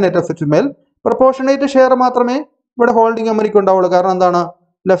കമ്പനിയുടെ net assets മേൽ proportionate share മാത്രമേ ഇവിടെ ഹോൾഡിംഗ് കമ്പനിക്ക് ഉണ്ടാവുള്ളൂ. കാരണം എന്താണ്,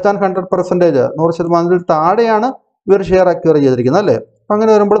 ലെസ് ദാൻ 100%, 100% താഴെയാണ് ഇവർ ഷെയർ അക്വയർ ചെയ്തിരിക്കുന്നത് അല്ലേ. അങ്ങനെ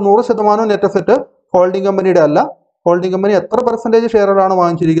വരുമ്പോൾ 100% നെറ്റ് അസറ്റ് ഹോൾഡിംഗ് കമ്പനിയുടെ അല്ല. ഹോൾഡിംഗ് കമ്പനി എത്ര പെർസെൻറ്റേജ് ഷെയറുകളാണ്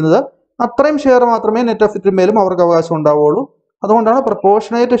വാങ്ങിച്ചിരിക്കുന്നത് അത്രയും ഷെയർ മാത്രമേ നെറ്റ് അസറ്റിന് മേലും അവർക്ക് അവകാശം ഉണ്ടാവുകയുള്ളൂ. അതുകൊണ്ടാണ്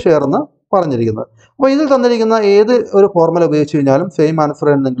പ്രപ്പോർഷണേറ്റ് ഷെയർ എന്ന് പറഞ്ഞിരിക്കുന്നത്. അപ്പോൾ ഇതിൽ തന്നിരിക്കുന്ന ഏത് ഒരു ഫോർമുല ഉപയോഗിച്ച് കഴിഞ്ഞാലും സെയിം ആൻസർ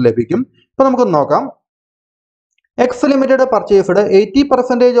നിങ്ങൾക്ക് ലഭിക്കും. ഇപ്പോൾ നമുക്കൊന്ന് നോക്കാം. X limited purchased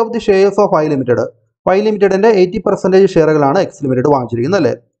 80% of the shares of Y limited. Y ലിമിറ്റഡിന്റെ 80% ഷെയറുകളാണ് എക്സ് ലിമിറ്റഡ് വാങ്ങിച്ചിരിക്കുന്നത്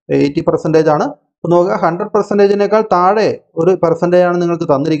അല്ലേ. 80% ആണ്. അപ്പോൾ നോക്കുക, 100%നേക്കാൾ താഴെ ഒരു പെർസെൻറ്റേജ് ആണ് നിങ്ങൾക്ക്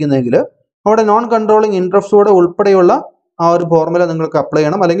തന്നിരിക്കുന്നതെങ്കിൽ അവിടെ നോൺ കൺട്രോളിങ് ഇൻട്രസ്റ്റോടെ ഉൾപ്പെടെയുള്ള ആ ഒരു ഫോർമുല നിങ്ങൾക്ക് അപ്ലൈ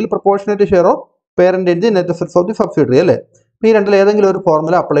ചെയ്യണം. അല്ലെങ്കിൽ proportionate share of parent in the net assets of the subsidiary അല്ലേ. ഈ രണ്ടിൽ ഏതെങ്കിലും ഒരു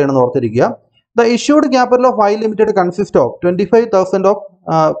ഫോർമുല അപ്ലൈ ചെയ്യണമെന്ന് ഓർത്തിരിക്കുക. The issued capital of Y limited consist of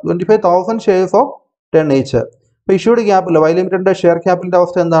 25,000 shares of 10 each. ഇപ്പോൾ ഇഷ്യൂഡ് ക്യാപിറ്റൽ വൈ ലിമിറ്റഡിന്റെ ഷെയർ ക്യാപിറ്റലിന്റെ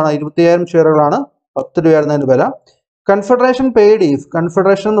അവസ്ഥ എന്താണ്, 25,000 ഷെയറുകളാണ്, 10 രൂപയായിരുന്നു അതിന്റെ വില. കൺസിഡറേഷൻ പെയ്ഡ് ഈസ്,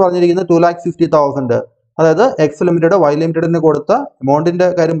 കൺസിഡറേഷൻ എന്ന് പറഞ്ഞിരിക്കുന്നത് 2,50,000. അതായത് എക്സ് ലിമിറ്റഡ് വൈ ലിമിറ്റഡിന് കൊടുത്ത എമൗണ്ടിന്റെ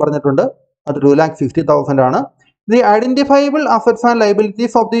കാര്യം പറഞ്ഞിട്ടുണ്ട്, അത് 2,50,000 ആണ്. The identifiable assets and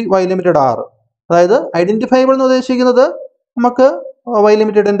liabilities of the Y limited R. അതായത് ഐഡന്റിഫയബിൾ എന്ന് ഉദ്ദേശിക്കുന്നത് നമുക്ക് വൈ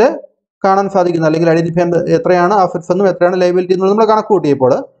ലിമിറ്റഡിന്റെ കാണാൻ സാധിക്കുന്നത്, അല്ലെങ്കിൽ ഐഡന്റിഫൈ എത്രയാണ് അസറ്റ്സ് എന്നും എത്രയാണ് ലയബിലിറ്റി എന്നുള്ളത് നമ്മൾ കണക്ക്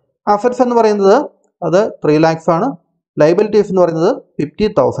കൂട്ടിയപ്പോൾ അസറ്റ്സ് എന്ന് പറയുന്നത് അത് 3 lakhs ആണ്, ലയബിലിറ്റീസ് എന്ന് പറയുന്നത്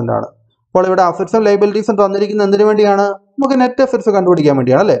 50,000 ആണ്. അപ്പോൾ ഇവിടെ അസറ്റ്സും ലയബിലിറ്റീസും തന്നിരിക്കുന്നത് എന്തിനു വേണ്ടിയാണ്, നമുക്ക് നെറ്റ് അസറ്റ്സ് കണ്ടുപിടിക്കാൻ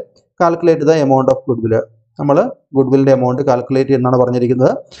വേണ്ടിയാണ് അല്ലേ. Calculate the amount of goodwill, നമ്മൾ ഗുഡ്വില്ലിന്റെ എമൗണ്ട് കാൽക്കുലേറ്റ് ചെയ്യുന്നതാണ്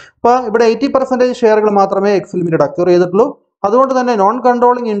പറഞ്ഞിരിക്കുന്നത്. അപ്പോൾ ഇവിടെ 80% ഷെയറുകൾ മാത്രമേ എക്സ് ലിമിറ്റഡ് അക്വയർ ചെയ്തിട്ടുള്ളൂ. അതുകൊണ്ട് തന്നെ നോൺ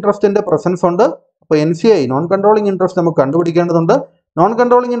കൺട്രോളിങ് ഇൻട്രസ്റ്റിന്റെ പ്രസൻസ് ഉണ്ട്. അപ്പോൾ NCI നോൺ കൺട്രോളിങ് ഇൻട്രസ്റ്റ് നമുക്ക് കണ്ടുപിടിക്കേണ്ടതുണ്ട്. നോൺ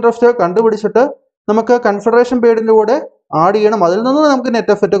കൺട്രോളിങ് ഇൻട്രസ്റ്റ് കണ്ടുപിടിച്ചിട്ട് നമുക്ക് കൺസിഡറേഷൻ പെയ്ഡിന്റെ കൂടെ ആഡ് ചെയ്യണം. അതിൽ നിന്ന് നമുക്ക്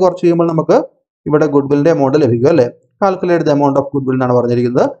നെറ്റ് അസറ്റ് കുറച്ച് ചെയ്യുമ്പോൾ നമുക്ക് ഇവിടെ ഗുഡ്വില്ലിന്റെ എമൗണ്ട് ലഭിക്കും അല്ലേ. Calculate the amount of goodwill എന്നാണ്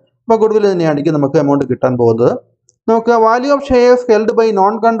പറഞ്ഞിരിക്കുന്നത്. അപ്പോൾ ഗുഡ്വിൽ തന്നെയാണെങ്കിൽ നമുക്ക് എമൗണ്ട് കിട്ടാൻ പോകുന്നത്. നമുക്ക് value of shares held by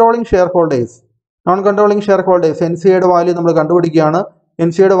non controlling share holders. Non controlling share holders NCIയുടെ value നമ്മൾ കണ്ടുപിടിക്കുകയാണ്.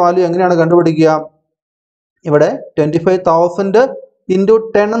 NCIയുടെ വാല്യൂ എങ്ങനെയാണ് കണ്ടുപിടിക്കുക, ഇവിടെ 25,000 ഇൻറ്റു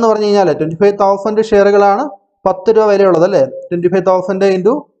 10 എന്ന് പറഞ്ഞു കഴിഞ്ഞാൽ 25,000 ഷെയറുകളാണ് 10 രൂപ വിലയുള്ളത് അല്ലേ. 25,000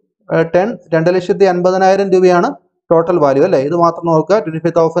 ഇൻറ്റു 10 2,50,000 രൂപയാണ് ടോട്ടൽ വാല്യൂ അല്ലേ. ഇത് മാത്രം നോക്കുക,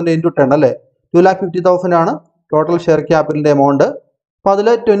 25,000 ഇൻറ്റു 10 അല്ലേ, 2,50,000 ആണ് ടോട്ടൽ ഷെയർ ക്യാപിറ്റലിന്റെ എമൗണ്ട്. അപ്പോൾ അതിൽ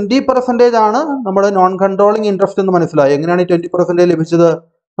 20% ആണ് നമ്മുടെ നോൺ കൺട്രോളിങ് ഇൻട്രസ്റ്റ് എന്ന് മനസ്സിലായി. എങ്ങനെയാണ് ഈ 20% ലഭിച്ചത്,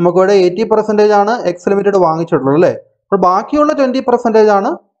 നമുക്കിവിടെ 80% ആണ് എക്സ് ലിമിറ്റഡ് വാങ്ങിച്ചിട്ടുള്ളത് അല്ലേ. അപ്പോൾ ബാക്കിയുള്ള 20% ആണ്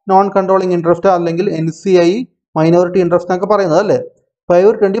നോൺ കൺട്രോളിങ് ഇൻട്രസ്റ്റ് അല്ലെങ്കിൽ NCI മൈനോറിറ്റി ഇൻട്രസ്റ്റ് എന്നൊക്കെ പറയുന്നത് അല്ലേ. അപ്പോൾ ഈ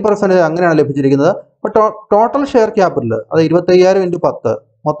ഒരു 20% അങ്ങനെയാണ് ലഭിച്ചിരിക്കുന്നത്. അപ്പോൾ ടോട്ടൽ ഷെയർ ക്യാപിറ്റൽ അത് 25,000 ഇൻറ്റു 10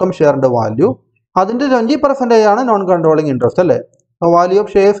 മൊത്തം ഷെയറിന്റെ വാല്യൂ, അതിൻ്റെ 20% ആണ് നോൺ കൺട്രോളിങ് ഇൻട്രസ്റ്റ് അല്ലേ. Value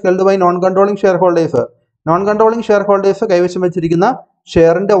of shares held by non controlling share holders. Non controlling share holders കൈവശം വെച്ചിരിക്കുന്ന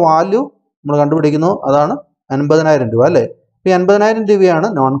ഷെയറിന്റെ വാല്യൂ നമ്മൾ കണ്ടുപിടിക്കുന്നു, അതാണ് 50,000 രൂപ അല്ലേ. ഈ 50,000 രൂപയാണ്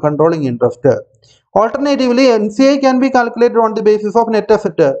non controlling interest. Alternatively NCI can be calculated on the basis of net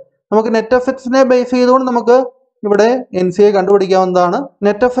asset. നമുക്ക് നെറ്റ് അസറ്റ്സിനെ ബേസ് ചെയ്തുകൊണ്ട് നമുക്ക് ഇവിടെ NCI കണ്ടുപിടിക്കാവുന്നതാണ്.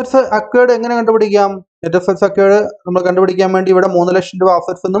 നെറ്റ് അസറ്റ്സ് അക്വേർഡ് എങ്ങനെ കണ്ടുപിടിക്കാം, നെറ്റ് അസറ്റ്സ് അക്വേർഡ് നമ്മൾ കണ്ടുപിടിക്കാൻ വേണ്ടി ഇവിടെ 3 ലക്ഷം രൂപ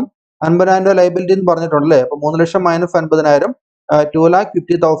അസറ്റ്സ് എന്നും 50,000 രൂപ ലയബിലിറ്റി എന്ന് പറഞ്ഞിട്ടുണ്ടല്ലേ. അപ്പോൾ 3 ലക്ഷം മൈനസ് 50,000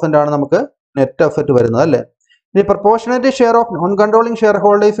 2,50,000 ആണ് നമുക്ക് നെറ്റ് അസറ്റ് വരുന്നത് അല്ലേ. ഇനി proportionate share of non controlling share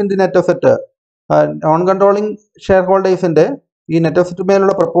holders in the net asset. Non controlling share ഹോൾഡേഴ്സിന്റെ ഈ നെറ്റ് അസറ്റ്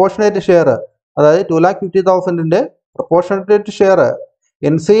മേലുള്ള പ്രപ്പോർഷണേറ്റ് ഷെയർ, അതായത് 2,50,000 പ്രപ്പോർഷണേറ്റ് ഷെയർ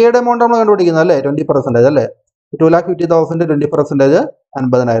NCIയുടെ എമൗണ്ട് നമ്മൾ കണ്ടുപിടിക്കുന്നത് അല്ലേ, 20% അല്ലേ. 2,50,000 20%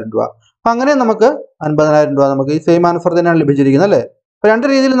 50,000 രൂപ. അപ്പം അങ്ങനെ നമുക്ക് 50,000 രൂപ നമുക്ക് ഈ സെയിം ആൻസർ തന്നെയാണ് ലഭിച്ചിരിക്കുന്നത് അല്ലേ. അപ്പോൾ രണ്ട്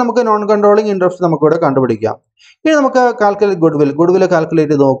രീതിയിൽ നമുക്ക് നോൺ കൺട്രോളിങ് ഇൻട്രസ്റ്റ് നമുക്ക് ഇവിടെ കണ്ടുപിടിക്കാം. ഇനി നമുക്ക് കാൽക്കുലേറ്റ് ഗുഡ്വിൽ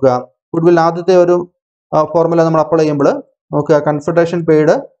കാൽക്കുലേറ്റ് ചെയ്ത് നോക്കുക. ഗുഡ്വിൽ ആദ്യത്തെ ഒരു ഫോർമുല നമ്മൾ അപ്ലൈ ചെയ്യുമ്പോൾ നോക്കുക, consideration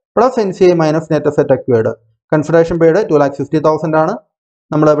paid plus NCI minus net asset acquired. Consideration paid 2,50,000 ആണ്,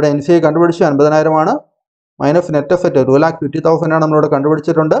 നമ്മളിവിടെ NCI കണ്ടുപിടിച്ച് 50,000 ആണ്, മൈനസ് നെറ്റ് അസറ്റ് 2,50,000 ആണ് നമ്മളിവിടെ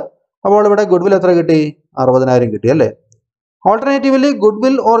കണ്ടുപിടിച്ചിട്ടുണ്ട്. അപ്പോൾ ഇവിടെ ഗുഡ്വിൽ എത്ര കിട്ടി, 60,000 കിട്ടി അല്ലേ. Alternatively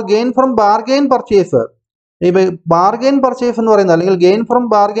goodwill or gain from bargain purchase. ഈ ബാർഗെയിൻ പർച്ചേസ് എന്ന് പറയുന്നത് അല്ലെങ്കിൽ ഗെയിൻ ഫ്രം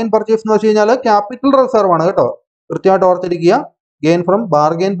ബാർഗെയിൻ പർച്ചേസ് എന്ന് വെച്ച് കഴിഞ്ഞാൽ ക്യാപിറ്റൽ റിസർവ് ആണ് കേട്ടോ, കൃത്യമായിട്ട് ഓർത്തിരിക്കുക. ഗെയിൻ ഫ്രം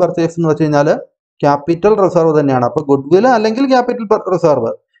ബാർഗെയിൻ പർച്ചേസ് എന്ന് വെച്ച് കഴിഞ്ഞാൽ ക്യാപിറ്റൽ റിസർവ് തന്നെയാണ്. അപ്പോൾ ഗുഡ്വിൽ അല്ലെങ്കിൽ ക്യാപിറ്റൽ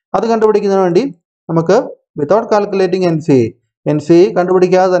റിസർവ് അത് കണ്ടുപിടിക്കുന്നതിന് വേണ്ടി നമുക്ക് വിതൗട്ട് കാൽക്കുലേറ്റിംഗ് എൻ സി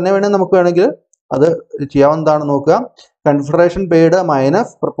കണ്ടുപിടിക്കാതെ തന്നെ നമുക്ക് വേണമെങ്കിൽ അത് ചെയ്യാവുന്നതാണ്. നോക്കുക, consideration paid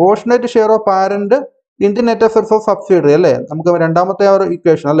minus proportionate share of parent in the net assets of subsidiary അല്ലേ. നമുക്ക് രണ്ടാമത്തെ ആ ഒരു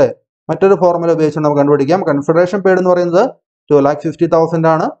ഇക്വേഷൻ അല്ലേ മറ്റൊരു ഫോർമുല ഉപയോഗിച്ച് നമുക്ക് കണ്ടുപിടിക്കാം. കൺസിഡറേഷൻ പെയ്ഡ് എന്ന് പറയുന്നത് 2,50,000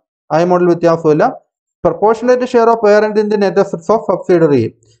 ആണ്. ആ എമൗണ്ടിൽ വ്യത്യാസമില്ല. Proportionate share of parent in the net assets of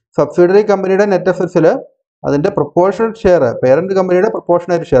subsidiary കമ്പനിയുടെ നെറ്റ് അസറ്റ്സിൽ അതിന്റെ പ്രൊപ്പോർഷണൽ ഷെയർ പേരന്റ് കമ്പനിയുടെ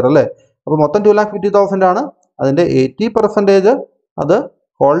പ്രൊപ്പോർഷനേറ്റ് ഷെയർ അല്ലേ. അപ്പോൾ മൊത്തം 2,50,000 ആണ്. അതിന്റെ 80% അത്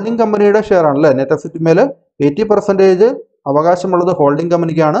ഹോൾഡിംഗ് കമ്പനിയുടെ ഷെയർ ആണ് അല്ലേ. നെറ്റ് അസറ്റ് മേൽ 80% അവകാശമുള്ളത് ഹോൾഡിംഗ്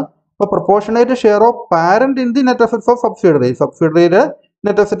കമ്പനിക്കാണ്. അപ്പോൾ proportionate share of parent in the net assets of സബ്സിഡറിയുടെ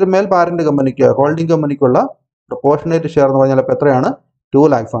net asset മേൽ പാരന്റ് കമ്പനിക്ക് ഹോൾഡിംഗ് കമ്പനിക്കുള്ള പ്രൊപ്പോർഷനേറ്റ് ഷെയർ എന്ന് പറഞ്ഞാൽ ഇപ്പോൾ എത്രയാണ്? 2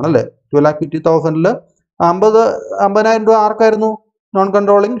 lakhs ആണ് അല്ലേ. 2,50,000 50,000 രൂപ ആർക്കായിരുന്നു? നോൺ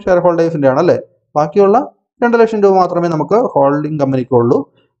കൺട്രോളിംഗ് ഷെയർ ഹോൾഡേഴ്സിൻ്റെ ആണ് അല്ലേ. ബാക്കിയുള്ള 2 ലക്ഷം രൂപ മാത്രമേ നമുക്ക് ഹോൾഡിംഗ് കമ്പനിക്കുള്ളൂ.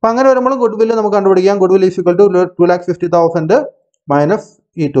 അപ്പം അങ്ങനെ വരുമ്പോൾ ഗുഡ്വില്ല് നമുക്ക് കണ്ടുപിടിക്കാം. Goodwill is equal to 2,50,000 minus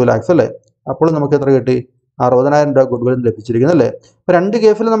ഈ 2 lakhs അല്ലേ. അപ്പോൾ നമുക്ക് എത്ര കിട്ടി? 60,000 രൂപ ഗുഡ്വിൽ ലഭിച്ചിരിക്കുന്നത് അല്ലേ. അപ്പോൾ 2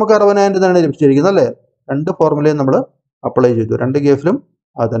 കേസിൽ നമുക്ക് 60,000 രൂപയാണ് ലഭിച്ചിരിക്കുന്നത് അല്ലേ. 2 ഫോർമുലയും നമ്മൾ അപ്ലൈ ചെയ്തു. 2 കേസിലും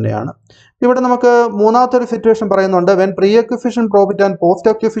അത് തന്നെയാണ്. ഇവിടെ നമുക്ക് മൂന്നാമത്തെ ഒരു സിറ്റുവേഷൻ പറയുന്നുണ്ട്. When pre acquisition profit and post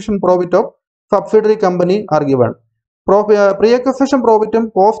acquisition profit of subsidiary company are given. Pre acquisition പ്രോഫിറ്റും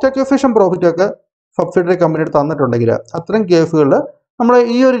post acquisition പ്രോഫിറ്റും ഒക്കെ സബ്സിഡറി കമ്പനിയുടെ തന്നിട്ടുണ്ടെങ്കിൽ അത്തരം കേസുകളിൽ നമ്മൾ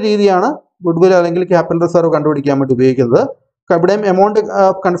ഈ ഒരു രീതിയാണ് ഗുഡ്വിൽ അല്ലെങ്കിൽ ക്യാപിറ്റൽ റിസർവ് കണ്ടുപിടിക്കാൻ വേണ്ടി ഉപയോഗിക്കുന്നത്. ഇവിടെയും എമൗണ്ട്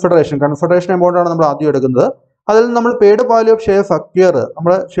കൺസിഡറേഷൻ എമൗണ്ട് ആണ് നമ്മൾ ആദ്യം എടുക്കുന്നത്. അതിൽ നമ്മൾ paid value of shares acquire,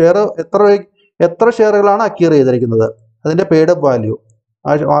 നമ്മുടെ ഷെയർ എത്ര ഷെയറുകളാണ് അക്വയർ ചെയ്തിരിക്കുന്നത് അതിന്റെ പെയ്ഡ് വാല്യൂ,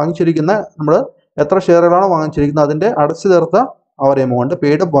 വാങ്ങിച്ചിരിക്കുന്ന നമ്മൾ എത്ര ഷെയറുകളാണ് വാങ്ങിച്ചിരിക്കുന്നത് അതിന്റെ അടച്ചു തീർത്ത ആ ഒരു amount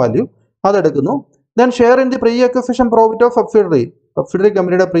paid value അതെടുക്കുന്നു. Then share in the pre acquisition profit of subsidiary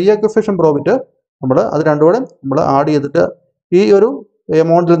കമ്പനിയുടെ പ്രീ അക്വിസിഷൻ പ്രോഫിറ്റ് നമ്മൾ അത് രണ്ടുകൂടെ നമ്മൾ ആഡ് ചെയ്തിട്ട് ഈ ഒരു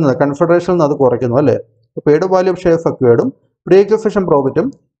എമൗണ്ടിൽ നിന്ന് കൺസിഡറേഷനിൽ നിന്ന് അത് കുറയ്ക്കുന്നു അല്ലേ. Paid value of shares അക്വയർഡും pre acquisition പ്രോഫിറ്റും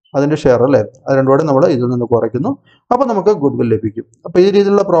അതിന്റെ ഷെയർ അല്ലേ, അത് രണ്ടുകൂടെ നമ്മൾ ഇതിൽ നിന്ന് കുറയ്ക്കുന്നു. അപ്പോൾ നമുക്ക് ഗുഡ്വിൽ ലഭിക്കും. അപ്പോൾ ഈ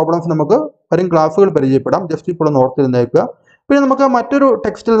രീതിയിലുള്ള പ്രോബ്ലംസ് നമുക്ക് വരും ക്ലാസ്സുകൾ പരിചയപ്പെടാം. ജസ്റ്റ് ഇപ്പോൾ ഓർത്തിരുന്നേക്കുക. പിന്നെ നമുക്ക് മറ്റൊരു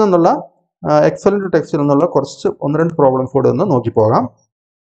ടെക്സ്റ്റിൽ നിന്നുള്ള എക്സലന്റ് ടെക്സ്റ്റിൽ നിന്നുള്ള കുറച്ച് 1-2 പ്രോബ്ലംസ് കൂടെ ഒന്ന് നോക്കി പോകാം.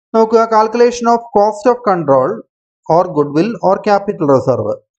 നോക്കുക, calculation of cost of control or goodwill or capital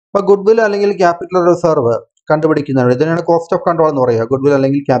reserve. അപ്പോൾ ഗുഡ്വിൽ അല്ലെങ്കിൽ ക്യാപിറ്റൽ റിസർവ് കണ്ടുപിടിക്കുന്നതാണ്. ഇതിനാണ് കോസ്റ്റ് ഓഫ് കൺട്രോൾ എന്ന് പറയുക, ഗുഡ്വിൽ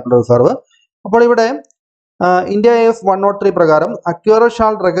അല്ലെങ്കിൽ ക്യാപിറ്റൽ റിസർവ്. അപ്പോൾ ഇവിടെ ഇന്ത്യ AS 103 പ്രകാരം acquirer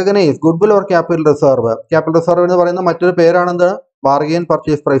shawl recognise goodwill or capital reserve. Capital reserve എന്ന് പറയുന്ന മറ്റൊരു പേരാണെന്ത്? ബാർഗെയിൻ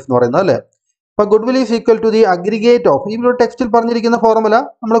പർച്ചേസ് പ്രൈസ് എന്ന് പറയുന്നത് അല്ലേ. അപ്പോൾ goodwill is equal to the aggregate of, ഈ ഒരു ടെക്സ്റ്റിൽ പറഞ്ഞിരിക്കുന്ന ഫോർമുല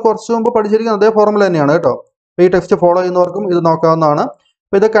നമ്മൾ കുറച്ച് മുമ്പ് പഠിച്ചിരിക്കുന്ന അതേ ഫോർമുല തന്നെയാണ് കേട്ടോ. അപ്പോൾ ഈ ടെക്സ്റ്റ് ഫോളോ ചെയ്യുന്നവർക്കും ഇത് നോക്കാവുന്നതാണ്.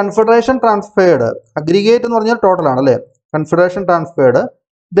 അപ്പോൾ ഇത് കൺസിഡറേഷൻ ട്രാൻസ്ഫേർഡ്, അഗ്രിഗേറ്റ് എന്ന് പറഞ്ഞാൽ ടോട്ടൽ ആണ് അല്ലേ. Consideration transferred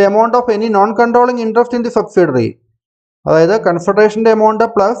the amount of any non controlling interest in the subsidiary, അതായത് കൺസിഡറേഷൻ്റെ amount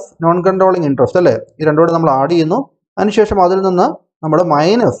plus non controlling interest അല്ലേ, ഈ രണ്ടുകൂടെ നമ്മൾ ആഡ് ചെയ്യുന്നു. അതിനുശേഷം അതിൽ നിന്ന് നമ്മൾ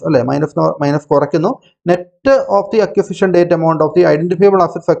മൈനസ് കുറയ്ക്കുന്നു. Net off the acquisition date amount of the ഐഡന്റിഫിയബിൾ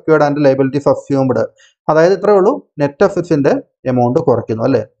assets acquired and liabilities assumed, അതായത് ഇത്രയേ ഉള്ളൂ, നെറ്റ് അസറ്റ്സിന്റെ എമൗണ്ട് കുറയ്ക്കുന്നു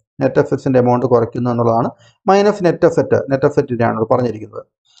അല്ലേ. നെറ്റ് അസറ്റ്സിന്റെ എമൗണ്ട് കുറയ്ക്കുന്നു എന്നുള്ളതാണ്. മൈനസ് നെറ്റ് അസറ്റിനെയാണ് പറഞ്ഞിരിക്കുന്നത്.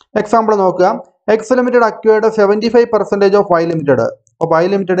 എക്സാമ്പിൾ നോക്കുക, X limited acquired 75% of Y limited. അപ്പോൾ വൈ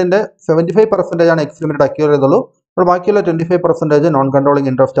ലിമിറ്റഡിന്റെ 75% ആണ് എക്സ് ലിമിറ്റഡ് അക്വയർ ചെയ്തുള്ളൂ. അപ്പോൾ ബാക്കിയുള്ള 25% നോൺ കൺട്രോളിംഗ്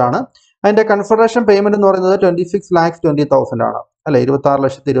ഇൻട്രസ്റ്റ് ആണ്. അതിന്റെ കൺസിഡറേഷൻ പേയ്മെന്റ് എന്ന് പറയുന്നത് 26,20,000 ആണ് അല്ലെ.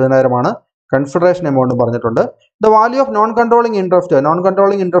 26,20,000 ആണ് കൺസിഡറേഷൻ എമൗണ്ട് പറഞ്ഞിട്ടുണ്ട്. The value of non controlling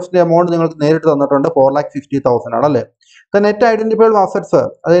ഇൻട്രസ്റ്റിന്റെ amount നിങ്ങൾക്ക് നേരിട്ട് തന്നിട്ടുണ്ട് 4,50,000 ആണ് അല്ലേ. ദ നെറ്റ് ഐഡന്റിഫൈബിൾ അസറ്റ്സ്,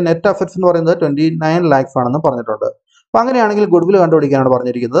 അതായത് നെറ്റ് അസറ്റ്സ് എന്ന് പറയുന്നത് 29 lakhs ആണെന്ന് പറഞ്ഞിട്ടുണ്ട്. അപ്പോൾ അങ്ങനെയാണെങ്കിൽ ഗുഡ്വിൽ കണ്ടുപിടിക്കാനാണ്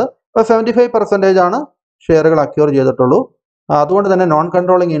പറഞ്ഞിരിക്കുന്നത്. അപ്പോൾ 75% ആണ് ഷെയറുകൾ അക്വയർ ചെയ്തിട്ടുള്ളൂ. അതുകൊണ്ട് തന്നെ നോൺ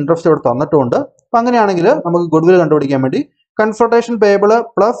കൺട്രോളിംഗ് ഇൻട്രസ്റ്റ് ഇവിടെ തന്നിട്ടുണ്ട്. അപ്പം അങ്ങനെയാണെങ്കിൽ നമുക്ക് ഗുഡ്വിൽ കണ്ടുപിടിക്കാൻ വേണ്ടി consideration payable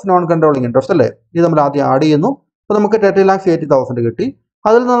plus non controlling interest അല്ലേ, ഇത് നമ്മൾ ആദ്യം ആഡ് ചെയ്യുന്നു. അപ്പോൾ നമുക്ക് 30,80,000 കിട്ടി.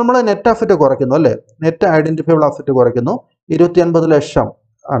 അതിൽ നിന്ന് നമ്മൾ നെറ്റ് അസറ്റ് കുറയ്ക്കുന്നു അല്ലേ. നെറ്റ് ഐഡന്റിഫൈബിൾ അസറ്റ് കുറയ്ക്കുന്നു. 29 ലക്ഷം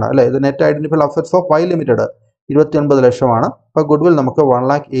ആണ് അല്ലേ. ഇത് net identifiable assets of Y limited 29 ലക്ഷമാണ്. അപ്പോൾ ഗുഡ്വിൽ നമുക്ക്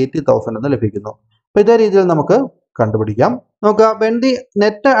 1,80,000 എന്ന് ലഭിക്കുന്നു. അപ്പോൾ ഇതേ രീതിയിൽ നമുക്ക് കണ്ടുപിടിക്കാം. നോക്കുക, when the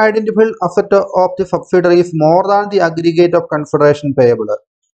net identifiable asset of the subsidiary is more than the aggregate of consideration payable.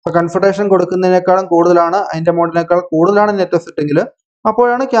 അപ്പോൾ കൺസിഡറേഷൻ കൊടുക്കുന്നതിനേക്കാളും കൂടുതലാണ്, അതിന്റെ എമൗണ്ടിനേക്കാൾ കൂടുതലാണ് നെറ്റ് അസറ്റ് എങ്കിൽ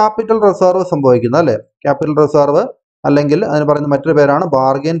അപ്പോഴാണ് ക്യാപിറ്റൽ റിസർവ് സംഭവിക്കുന്നത് അല്ലേ. ക്യാപിറ്റൽ റിസർവ് അല്ലെങ്കിൽ അതിന് പറയുന്ന മറ്റൊരു പേരാണ്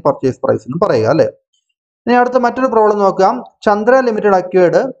ബാർഗെയിൻ പർച്ചേസ് പ്രൈസ് എന്ന് പറയുക അല്ലേ. ഇനി അടുത്ത മറ്റൊരു പ്രോബ്ലം നോക്കാം. Chandra limited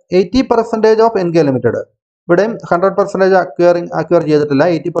acquired 80% of NK limited. ഇവിടെയും 100% അക്വയർ ചെയ്തിട്ടില്ല,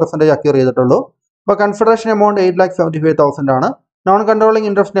 80% അക്വയർ ചെയ്തിട്ടുള്ളൂ. അപ്പോൾ കൺസിഡറേഷൻ എമൗണ്ട് 8,75,000 ആണ്. നോൺ കൺട്രോളിംഗ്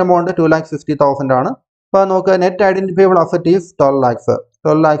ഇൻട്രസ്റ്റ് എമൗണ്ട് 2,60,000 ആണ്. അപ്പോൾ നോക്കുക, net identifiable asset is 12 lakhs.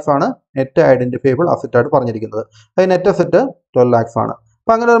 12 lakhs ആണ് നെറ്റ് ഐഡന്റിഫയബിൾ അസറ്റ് ആയിട്ട് പറഞ്ഞിരിക്കുന്നത്. അത് നെറ്റ് അസറ്റ് 12 lakhs ആണ്.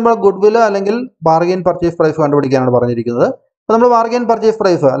 അപ്പോൾ അങ്ങനെ വരുമ്പോൾ ഗുഡ്വിൽ അല്ലെങ്കിൽ ബാർഗെയിൻ പർച്ചേസ് പ്രൈസ് കണ്ടുപിടിക്കാനാണ് പറഞ്ഞിരിക്കുന്നത്. അപ്പോൾ നമ്മൾ ബാർഗെയിൻ പർച്ചേസ്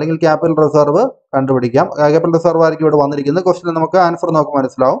പ്രൈസ് അല്ലെങ്കിൽ ക്യാപിറ്റൽ റിസർവ് കണ്ടുപിടിക്കാം. ക്യാപിറ്റൽ റിസർവ് ആയിരിക്കും ഇവിടെ വന്നിരിക്കുന്നത്. ക്വസ്റ്റിൽ നമുക്ക് ആൻസർ നോക്കുമ്പോൾ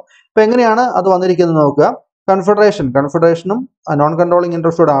മനസ്സിലാവും. അപ്പോൾ എങ്ങനെയാണ് അത് വന്നിരിക്കുന്നത് നോക്കുക. കൺഫെഡറേഷനും നോൺ കൺട്രോളിംഗ്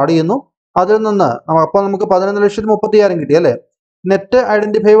ഇൻട്രസ്റ്റോട് ആഡ് ചെയ്യുന്നു. അതിൽ നിന്ന് അപ്പോൾ നമുക്ക് 11,30,000 കിട്ടി അല്ലേ. നെറ്റ്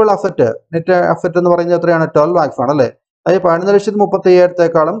ഐഡന്റിഫയബിൾ അസറ്റ് എന്ന് പറയുന്നത് എത്രയാണ്? 12 lakhs ആണ് അല്ലേ. അത്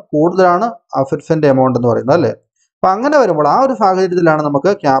 11,30,000 കൂടുതലാണ് അസറ്റ്സിന്റെ എമൗണ്ട് എന്ന് പറയുന്നത് അല്ലേ. അപ്പൊ അങ്ങനെ വരുമ്പോൾ ആ ഒരു സാഹചര്യത്തിലാണ്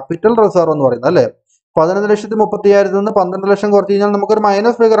നമുക്ക് ക്യാപിറ്റൽ റിസർവ് എന്ന് പറയുന്നത് അല്ലേ. 11,30,000 നിന്ന് 12 ലക്ഷം കുറച്ച് കഴിഞ്ഞാൽ നമുക്കൊരു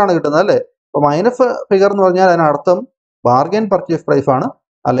മൈനസ് ഫിഗർ ആണ് കിട്ടുന്നത് അല്ലേ. അപ്പൊ മൈനസ് ഫിഗർ എന്ന് പറഞ്ഞാൽ അതിനർത്ഥം ബാർഗെയിൻ പർച്ചേസ് പ്രൈസ് ആണ്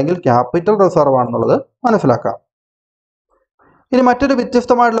അല്ലെങ്കിൽ ക്യാപിറ്റൽ റിസർവ് ആണെന്നുള്ളത് മനസ്സിലാക്കാം. ഇനി മറ്റൊരു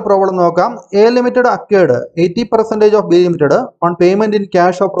വ്യത്യസ്തമായിട്ടുള്ള പ്രോബ്ലം നോക്കാം. A limited acquired 80% of B limited on payment in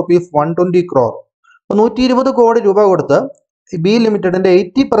cash of ₹120 crore. 120 കോടി രൂപ കൊടുത്ത് ബി ലിമിറ്റഡിന്റെ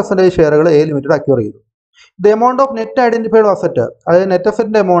 80% ഷെയറുകൾ എ ലിമിറ്റഡ് അക്വയർ ചെയ്തു. The amount of net identified asset, അതായത് നെറ്റ്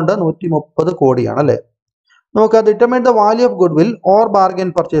അസറ്റിന്റെ എമൗണ്ട് 130 കോടിയാണ് അല്ലേ. നമുക്ക് determine the value of good will or bargain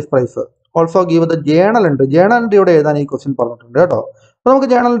purchase price. Also give the journal entry. Journal entry ഇവിടെ എഴുതാൻ ഈ ക്വസ്റ്റ്യൻ പറഞ്ഞിട്ടുണ്ട് കേട്ടോ. അപ്പോൾ നമുക്ക്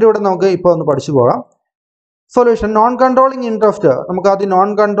ജേണൽ എൻട്രി ഇവിടെ നമുക്ക് ഇപ്പോൾ ഒന്ന് പഠിച്ചു പോകാം. Solution non controlling interest. നമുക്ക് ആദ്യം നോൺ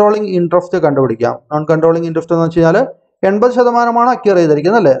കൺട്രോളിംഗ് ഇൻട്രസ്റ്റ് കണ്ടുപിടിക്കാം. നോൺ കൺട്രോളിംഗ് ഇൻട്രസ്റ്റ് എന്ന് വെച്ച് കഴിഞ്ഞാൽ 80% അക്വയർ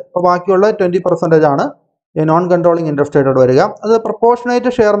ചെയ്തിരിക്കുന്നത് അല്ലേ. അപ്പോൾ ബാക്കിയുള്ള 20% ആണ് നോൺ കൺട്രോളിംഗ് ഇൻട്രസ്റ്റ് ആയിട്ട് വരിക. അത്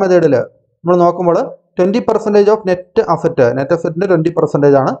പ്രൊപ്പോർഷനേറ്റ് ഷെയർ മെത്തേഡിൽ നമ്മൾ നോക്കുമ്പോൾ 20% ഓഫ് നെറ്റ് അസറ്റിന്റെ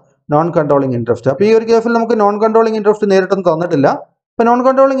 20% ആണ് നോൺ കൺട്രോളിംഗ് ഇൻട്രസ്റ്റ്. അപ്പോൾ ഈ ഒരു കേസിൽ നമുക്ക് നോൺ കൺട്രോളിംഗ് ഇൻട്രസ്റ്റ് നേരിട്ടൊന്നും തന്നിട്ടില്ല. അപ്പോൾ നോൺ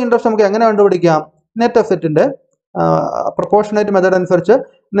കൺട്രോളിംഗ് ഇൻട്രസ്റ്റ് നമുക്ക് എങ്ങനെ കണ്ടുപിടിക്കാം? നെറ്റ് അസറ്റിന്റെ പ്രൊപ്പോർഷനേറ്റ് മെത്തേഡ് അനുസരിച്ച്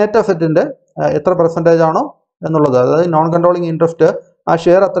നെറ്റ് അസറ്റിന്റെ എത്ര പെർസെൻറ്റേജ് ആണോ എന്നുള്ളത്, അതായത് നോൺ കൺട്രോളിംഗ് ഇൻട്രസ്റ്റ് ആ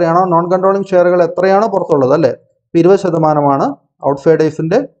ഷെയർ എത്രയാണോ, നോൺ കൺട്രോളിംഗ് ഷെയറുകൾ എത്രയാണോ പുറത്തുള്ളത് അല്ലേ. 20%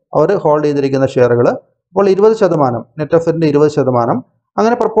 ഔട്ട്സൈഡേഴ്സിന്റെ അവർ ഹോൾഡ് ചെയ്തിരിക്കുന്ന ഷെയറുകൾ. അപ്പോൾ 20% നെറ്റ് അസറ്റിന്റെ 20%.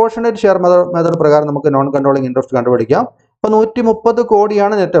 അങ്ങനെ പ്രൊപ്പോർഷനേറ്റ് ഷെയർ മെത്തേഡ് പ്രകാരം നമുക്ക് നോൺ കൺട്രോളിംഗ് ഇൻട്രസ്റ്റ് കണ്ടുപിടിക്കാം. അപ്പോൾ 130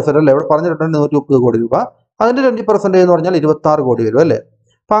 കോടിയാണ് നെറ്റ് അസറ്റ് അല്ലേ. ഇവിടെ പറഞ്ഞിട്ടുണ്ട് 130 കോടി രൂപ. അതിന്റെ 20% എന്ന് പറഞ്ഞാൽ 26 കോടി വരും അല്ലേ.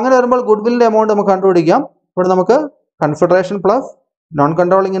 അപ്പോൾ അങ്ങനെ വരുമ്പോൾ ഗുഡ്വില്ലിന്റെ എമൗണ്ട് നമുക്ക് കണ്ടുപിടിക്കാം. ഇവിടെ നമുക്ക് consideration plus non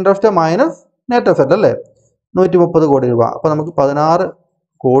controlling interest minus net asset അല്ലേ, 130 കോടി രൂപ. അപ്പോൾ നമുക്ക് 16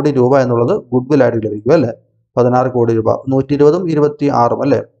 കോടി രൂപ എന്നുള്ളത് ഗുഡ്വിൽ ആയിട്ട് ലഭിക്കും അല്ലേ. 16 കോടി രൂപ. 120ഉം 26ഉം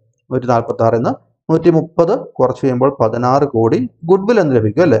അല്ലേ, 146 എന്ന് 130 കുറച്ച് കഴിയുമ്പോൾ 16 കോടി ഗുഡ്വിൽ എന്ന്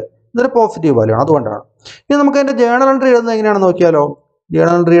ലഭിക്കും അല്ലേ. ഇതൊരു പോസിറ്റീവ് വാല്യൂ ആണ്, അതുകൊണ്ടാണ്. ഇനി നമുക്ക് അതിന്റെ ജേണൽ എൻട്രി എഴുതുന്നത് എങ്ങനെയാണെന്ന് നോക്കിയാലോ.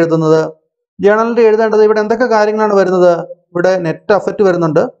 ജേണൽ എൻട്രി എഴുതേണ്ടത് ഇവിടെ എന്തൊക്കെ കാര്യങ്ങളാണ് വരുന്നത്? ഇവിടെ നെറ്റ് അസറ്റ്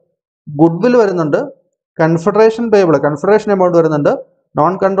വരുന്നുണ്ട്, ഗുഡ്വിൽ വരുന്നുണ്ട്, കൺസിഡറേഷൻ എമൗണ്ട് വരുന്നുണ്ട്,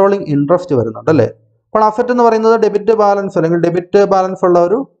 നോൺ കൺട്രോളിംഗ് ഇൻട്രസ്റ്റ് വരുന്നുണ്ട് അല്ലേ. അപ്പോൾ അസറ്റ് എന്ന് പറയുന്നത് ഡെബിറ്റ് ബാലൻസ് അല്ലെങ്കിൽ ഡെബിറ്റ് ബാലൻസ് ഉള്ള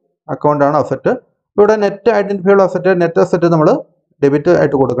ഒരു അക്കൗണ്ടാണ് അസറ്റ്. ഇവിടെ net identified asset, net asset നമ്മൾ ഡെബിറ്റ്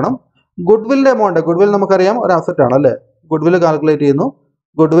ആയിട്ട് കൊടുക്കണം. ഗുഡ്വില്ലിന്റെ എമൗണ്ട്, ഗുഡ്വിൽ നമുക്കറിയാം ഒരു അസറ്റ് ആണ് അല്ലേ. ഗുഡ്വിൽ കാൽക്കുലേറ്റ് ചെയ്യുന്നു,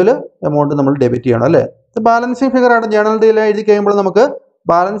 ഗുഡ്വിൽ എമൗണ്ട് നമ്മൾ ഡെബിറ്റ് ചെയ്യണം അല്ലേ. ബാലൻസിങ് ഫിഗർ ആയിട്ട് ജേണൽ എൻട്രിയിൽ എഴുതി കഴിയുമ്പോൾ നമുക്ക്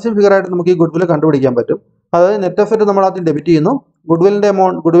ബാലൻസിങ് ഫിഗർ ആയിട്ട് നമുക്ക് ഈ ഗുഡ്വിൽ കണ്ടുപിടിക്കാൻ പറ്റും. അതായത് നെറ്റ് അസറ്റ് നമ്മൾ ആദ്യം ഡെബിറ്റ് ചെയ്യുന്നു, ഗുഡ്വില്ലിന്റെ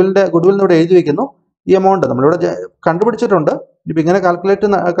എമൗണ്ട് ഗുഡ്വിലിനോട് എഴുതി വെക്കുന്നു. ഈ എമൗണ്ട് നമ്മളിവിടെ കണ്ടുപിടിച്ചിട്ടുണ്ട്. ഇപ്പം ഇങ്ങനെ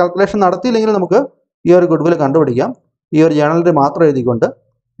കാൽക്കുലേഷൻ നടത്തിയില്ലെങ്കിൽ നമുക്ക് ഈ ഒരു ഗുഡ്വിൽ കണ്ടുപിടിക്കാം. ഈ ഒരു ജേണൽ എൻട്രി മാത്രം എഴുതിക്കൊണ്ട്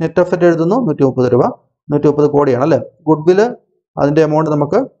നെറ്റ് അസറ്റ് എഴുതുന്നു 130 രൂപ, 130 കോടിയാണ് അല്ലേ. ഗുഡ്വിൽ അതിന്റെ എമൗണ്ട്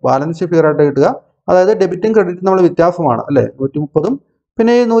നമുക്ക് ബാലൻസ് ഫിഗർ ആയിട്ട് കിട്ടുക. അതായത് ഡെബിറ്റും ക്രെഡിറ്റും നമ്മൾ വ്യത്യാസമാണ് അല്ലേ. 130ഉം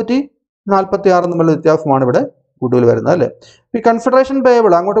പിന്നെ ഈ 146 തമ്മിലുള്ള വ്യത്യാസമാണ് ഇവിടെ ഗുഡ്വിൽ വരുന്നത് അല്ലേ. ഈ കൺസിഡറേഷൻ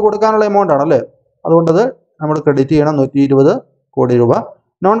പേയബിൾ അങ്ങോട്ട് കൊടുക്കാനുള്ള എമൗണ്ട് ആണ് അല്ലേ. അതുകൊണ്ടത് നമ്മൾ ക്രെഡിറ്റ് ചെയ്യണം 120 കോടി രൂപ.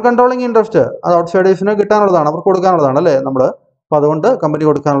 നോൺ കൺട്രോളിംഗ് ഇൻട്രസ്റ്റ് അത് ഔട്ട്സൈഡേഴ്സിന് കിട്ടാനുള്ളതാണ്, അവർക്ക് കൊടുക്കാനുള്ളതാണ് അല്ലേ നമ്മൾ. അപ്പോൾ അതുകൊണ്ട് കമ്പനി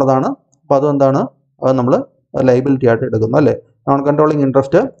കൊടുക്കാനുള്ളതാണ്. അപ്പോൾ അതെന്താണ്, അത് നമ്മൾ ലൈബിലിറ്റി ആയിട്ട് എടുക്കുന്നു അല്ലേ. നോൺ കൺട്രോളിംഗ്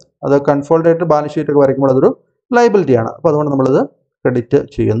ഇൻട്രസ്റ്റ് അത് കൺസോളിഡേറ്റഡ് ബാലൻസ് ഷീറ്റ് ഒക്കെ വരയ്ക്കുമ്പോൾ അതൊരു ലൈബിലിറ്റി ആണ്. അപ്പോൾ അതുകൊണ്ട് നമ്മളിത് ക്രെഡിറ്റ്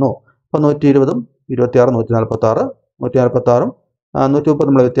ചെയ്യുന്നു. അപ്പോൾ 120ഉം 26 146, 146ഉം 130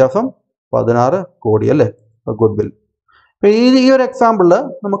 നമ്മൾ വ്യത്യാസം 16 കോടി അല്ലേ ഗുഡ്വിൽ. അപ്പോൾ ഈ ഒരു എക്സാമ്പിളിൽ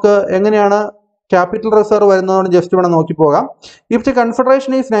നമുക്ക് എങ്ങനെയാണ് ക്യാപിറ്റൽ റിസർവ് വരുന്നതാണ് ജസ്റ്റ് വേണം നോക്കി പോകാം. If the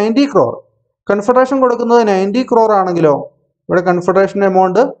consideration is 90 crore, consideration കൊടുക്കുന്നത് 90 crore ആണെങ്കിലോ, ഇവിടെ കൺസിഡറേഷൻ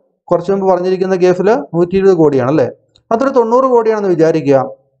എമൗണ്ട് കുറച്ച് മുമ്പ് പറഞ്ഞിരിക്കുന്ന കേസിൽ 120 കോടിയാണ് അല്ലേ. അതൊരു 90 കോടിയാണെന്ന് വിചാരിക്കുക.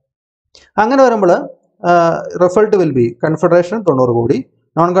 അങ്ങനെ വരുമ്പോൾ റിസൾട്ട് വിൽ ബി കൺസിഡറേഷൻ 90 കോടി,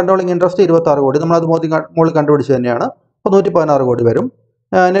 നോൺ കൺട്രോളിംഗ് ഇൻട്രസ്റ്റ് 26 കോടി. നമ്മളത് മുകളിൽ കണ്ടുപിടിച്ച് തന്നെയാണ്. അപ്പോൾ 116 കോടി വരും.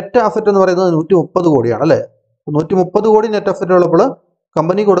 നെറ്റ് അസറ്റ് എന്ന് പറയുന്നത് 130 കോടിയാണ് അല്ലേ. 130 കോടി നെറ്റ് അസറ്റ് ഉള്ളപ്പോൾ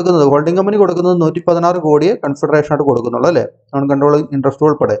കമ്പനി കൊടുക്കുന്നത്, ഹോൾഡിംഗ് കമ്പനി കൊടുക്കുന്നത് 116 കോടിയെ കൺസിഡറേഷൻ ആയിട്ട് കൊടുക്കുന്നുള്ളൂ അല്ലേ, നോൺ കൺട്രോളിംഗ് ഇൻട്രസ്റ്റ്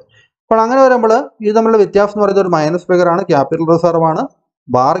ഉൾപ്പെടെ. അപ്പോൾ അങ്ങനെ വരുമ്പോൾ ഇത് തമ്മിലുള്ള വ്യത്യാസം എന്ന് പറയുന്നത് ഒരു മൈനസ് ഫിഗർ ആണ്, ക്യാപിറ്റൽ റിസർവ് ആണ്,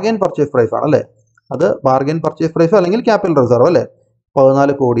 ബാർഗെയിൻ പർച്ചേസ് പ്രൈസ് ആണ് അല്ലേ. അത് ബാർഗെയിൻ പർച്ചേസ് പ്രൈസ് അല്ലെങ്കിൽ ക്യാപിറ്റൽ റിസർവ് അല്ലേ,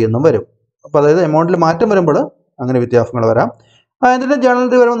 14 കോടി എന്നും വരും. അപ്പോൾ അതായത് എമൗണ്ടിൽ മാറ്റം വരുമ്പോൾ അങ്ങനെ വ്യത്യാസങ്ങൾ വരാം. അതിൻ്റെ ജേണൽ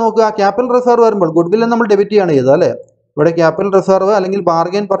എൻട്രി വരുമ്പോൾ നോക്കുക, ക്യാപിറ്റൽ റിസർവ് വരുമ്പോൾ ഗുഡ്വില്ലിൽ നമ്മൾ ഡെബിറ്റ് ചെയ്യാണ് ചെയ്തത് അല്ലേ. ഇവിടെ ക്യാപിറ്റൽ റിസർവ് അല്ലെങ്കിൽ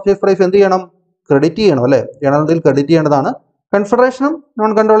ബാർഗെയിൻ പർച്ചേസ് പ്രൈസ് എന്ത് ചെയ്യണം? ക്രെഡിറ്റ് ചെയ്യണം അല്ലേ. ജേണൽ എൻട്രിയിൽ ക്രെഡിറ്റ് ചെയ്യേണ്ടതാണ്. കൺസിഡറേഷനും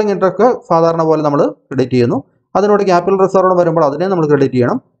നോൺ കൺട്രോളിംഗ് ഇൻട്രസ്റ്റ് സാധാരണ പോലെ നമ്മൾ ക്രെഡിറ്റ് ചെയ്യുന്നു. അതിനോട് ക്യാപിറ്റൽ റിസർവ് വരുമ്പോൾ അതിനെ നമ്മൾ ക്രെഡിറ്റ്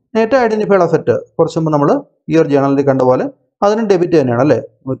ചെയ്യണം. നെറ്റ് ഐഡന്റിഫൈഡ് അസറ്റ് കുറച്ച് മുമ്പ് നമ്മൾ ഈ ഒരു ജേണൽ എൻട്രി കണ്ട പോലെ അതിനും ഡെബിറ്റ് തന്നെയാണ് അല്ലേ,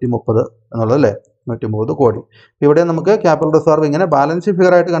 130 എന്നുള്ളത് അല്ലേ, 130 കോടി. ഇവിടെ നമുക്ക് ക്യാപിറ്റൽ റിസർവ് ഇങ്ങനെ ബാലൻസ്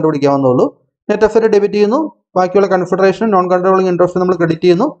ഫിഗർ ആയിട്ട് കണ്ടുപിടിക്കാവുന്നുള്ളൂ. നെറ്റ് അസറ്റ് ഡെബിറ്റ് ചെയ്യുന്നു, ബാക്കിയുള്ള കൺസിഡറേഷൻ നോൺ കൺട്രോളിംഗ് ഇൻട്രസ്റ്റ് നമ്മൾ ക്രെഡിറ്റ്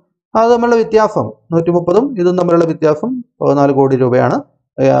ചെയ്യുന്നു. അത് തമ്മിലുള്ള വ്യത്യാസം 130ഉം ഇതും തമ്മിലുള്ള വ്യത്യാസം 14 കോടി രൂപയാണ്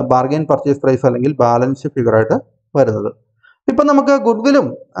ബാർഗെയിൻ പർച്ചേസ് പ്രൈസ് അല്ലെങ്കിൽ ബാലൻസ് ഫിഗർ ആയിട്ട് വരുന്നത്. ഇപ്പം നമുക്ക് ഗുഡ്വില്ലും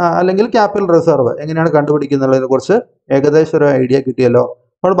അല്ലെങ്കിൽ ക്യാപിറ്റൽ റിസർവ് എങ്ങനെയാണ് കണ്ടുപിടിക്കുന്നതിനെ കുറിച്ച് ഏകദേശം ഒരു ഐഡിയ കിട്ടിയല്ലോ.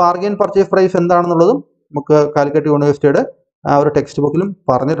 അപ്പോൾ ബാർഗെയിൻ പർച്ചേസ് പ്രൈസ് എന്താണെന്നുള്ളതും നമുക്ക് കാലിക്കറ്റ് യൂണിവേഴ്സിറ്റിയുടെ ഒരു ടെക്സ്റ്റ് ബുക്കിലും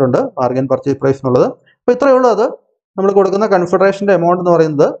പറഞ്ഞിട്ടുണ്ട്, ബാർഗെയിൻ പർച്ചേസ് പ്രൈസ് എന്നുള്ളത്. അപ്പോൾ ഇത്രയേ ഉള്ളൂ. അത് നമ്മൾ കൊടുക്കുന്ന കൺസിഡറേഷൻ്റെ എമൗണ്ട് എന്ന്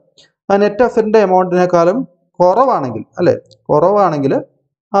പറയുന്നത് നെറ്റ് അസറ്റിൻ്റെ എമൗണ്ടിനേക്കാളും കുറവാണെങ്കിൽ അല്ലേ, കുറവാണെങ്കിൽ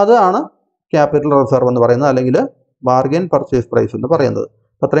അതാണ് ക്യാപിറ്റൽ റിസർവ് എന്ന് പറയുന്നത്, അല്ലെങ്കിൽ ബാർഗെയിൻ പർച്ചേസ് പ്രൈസ് എന്ന് പറയുന്നത്.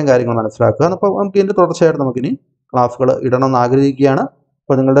 അപ്പോൾ അത്രയും കാര്യങ്ങൾ മനസ്സിലാക്കുക. അപ്പോൾ നമുക്ക് ഇതിൻ്റെ തുടർച്ചയായിട്ട് നമുക്കിനി ക്ലാസ്സുകൾ ഇടണമെന്ന് ആഗ്രഹിക്കുകയാണ്.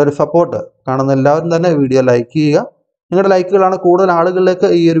 അപ്പോൾ നിങ്ങളുടെ ഒരു സപ്പോർട്ട് കാണുന്ന എല്ലാവരും തന്നെ വീഡിയോ ലൈക്ക് ചെയ്യുക. നിങ്ങളുടെ ലൈക്കുകളാണ് കൂടുതൽ ആളുകളിലേക്ക്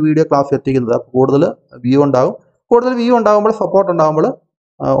ഈ ഒരു വീഡിയോ ക്ലാസ് എത്തിക്കുന്നത്. അപ്പോൾ കൂടുതൽ വ്യൂ ഉണ്ടാകും. കൂടുതൽ വ്യൂ ഉണ്ടാകുമ്പോൾ, സപ്പോർട്ട് ഉണ്ടാകുമ്പോൾ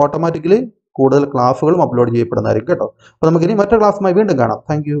ഓട്ടോമാറ്റിക്കലി കൂടുതൽ ക്ലാസ്സുകളും അപ്ലോഡ് ചെയ്യപ്പെടുന്നതായിരിക്കും കേട്ടോ. അപ്പോൾ നമുക്കിനി മറ്റൊരു ക്ലാസ്സുമായി വീണ്ടും കാണാം.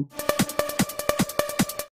 താങ്ക്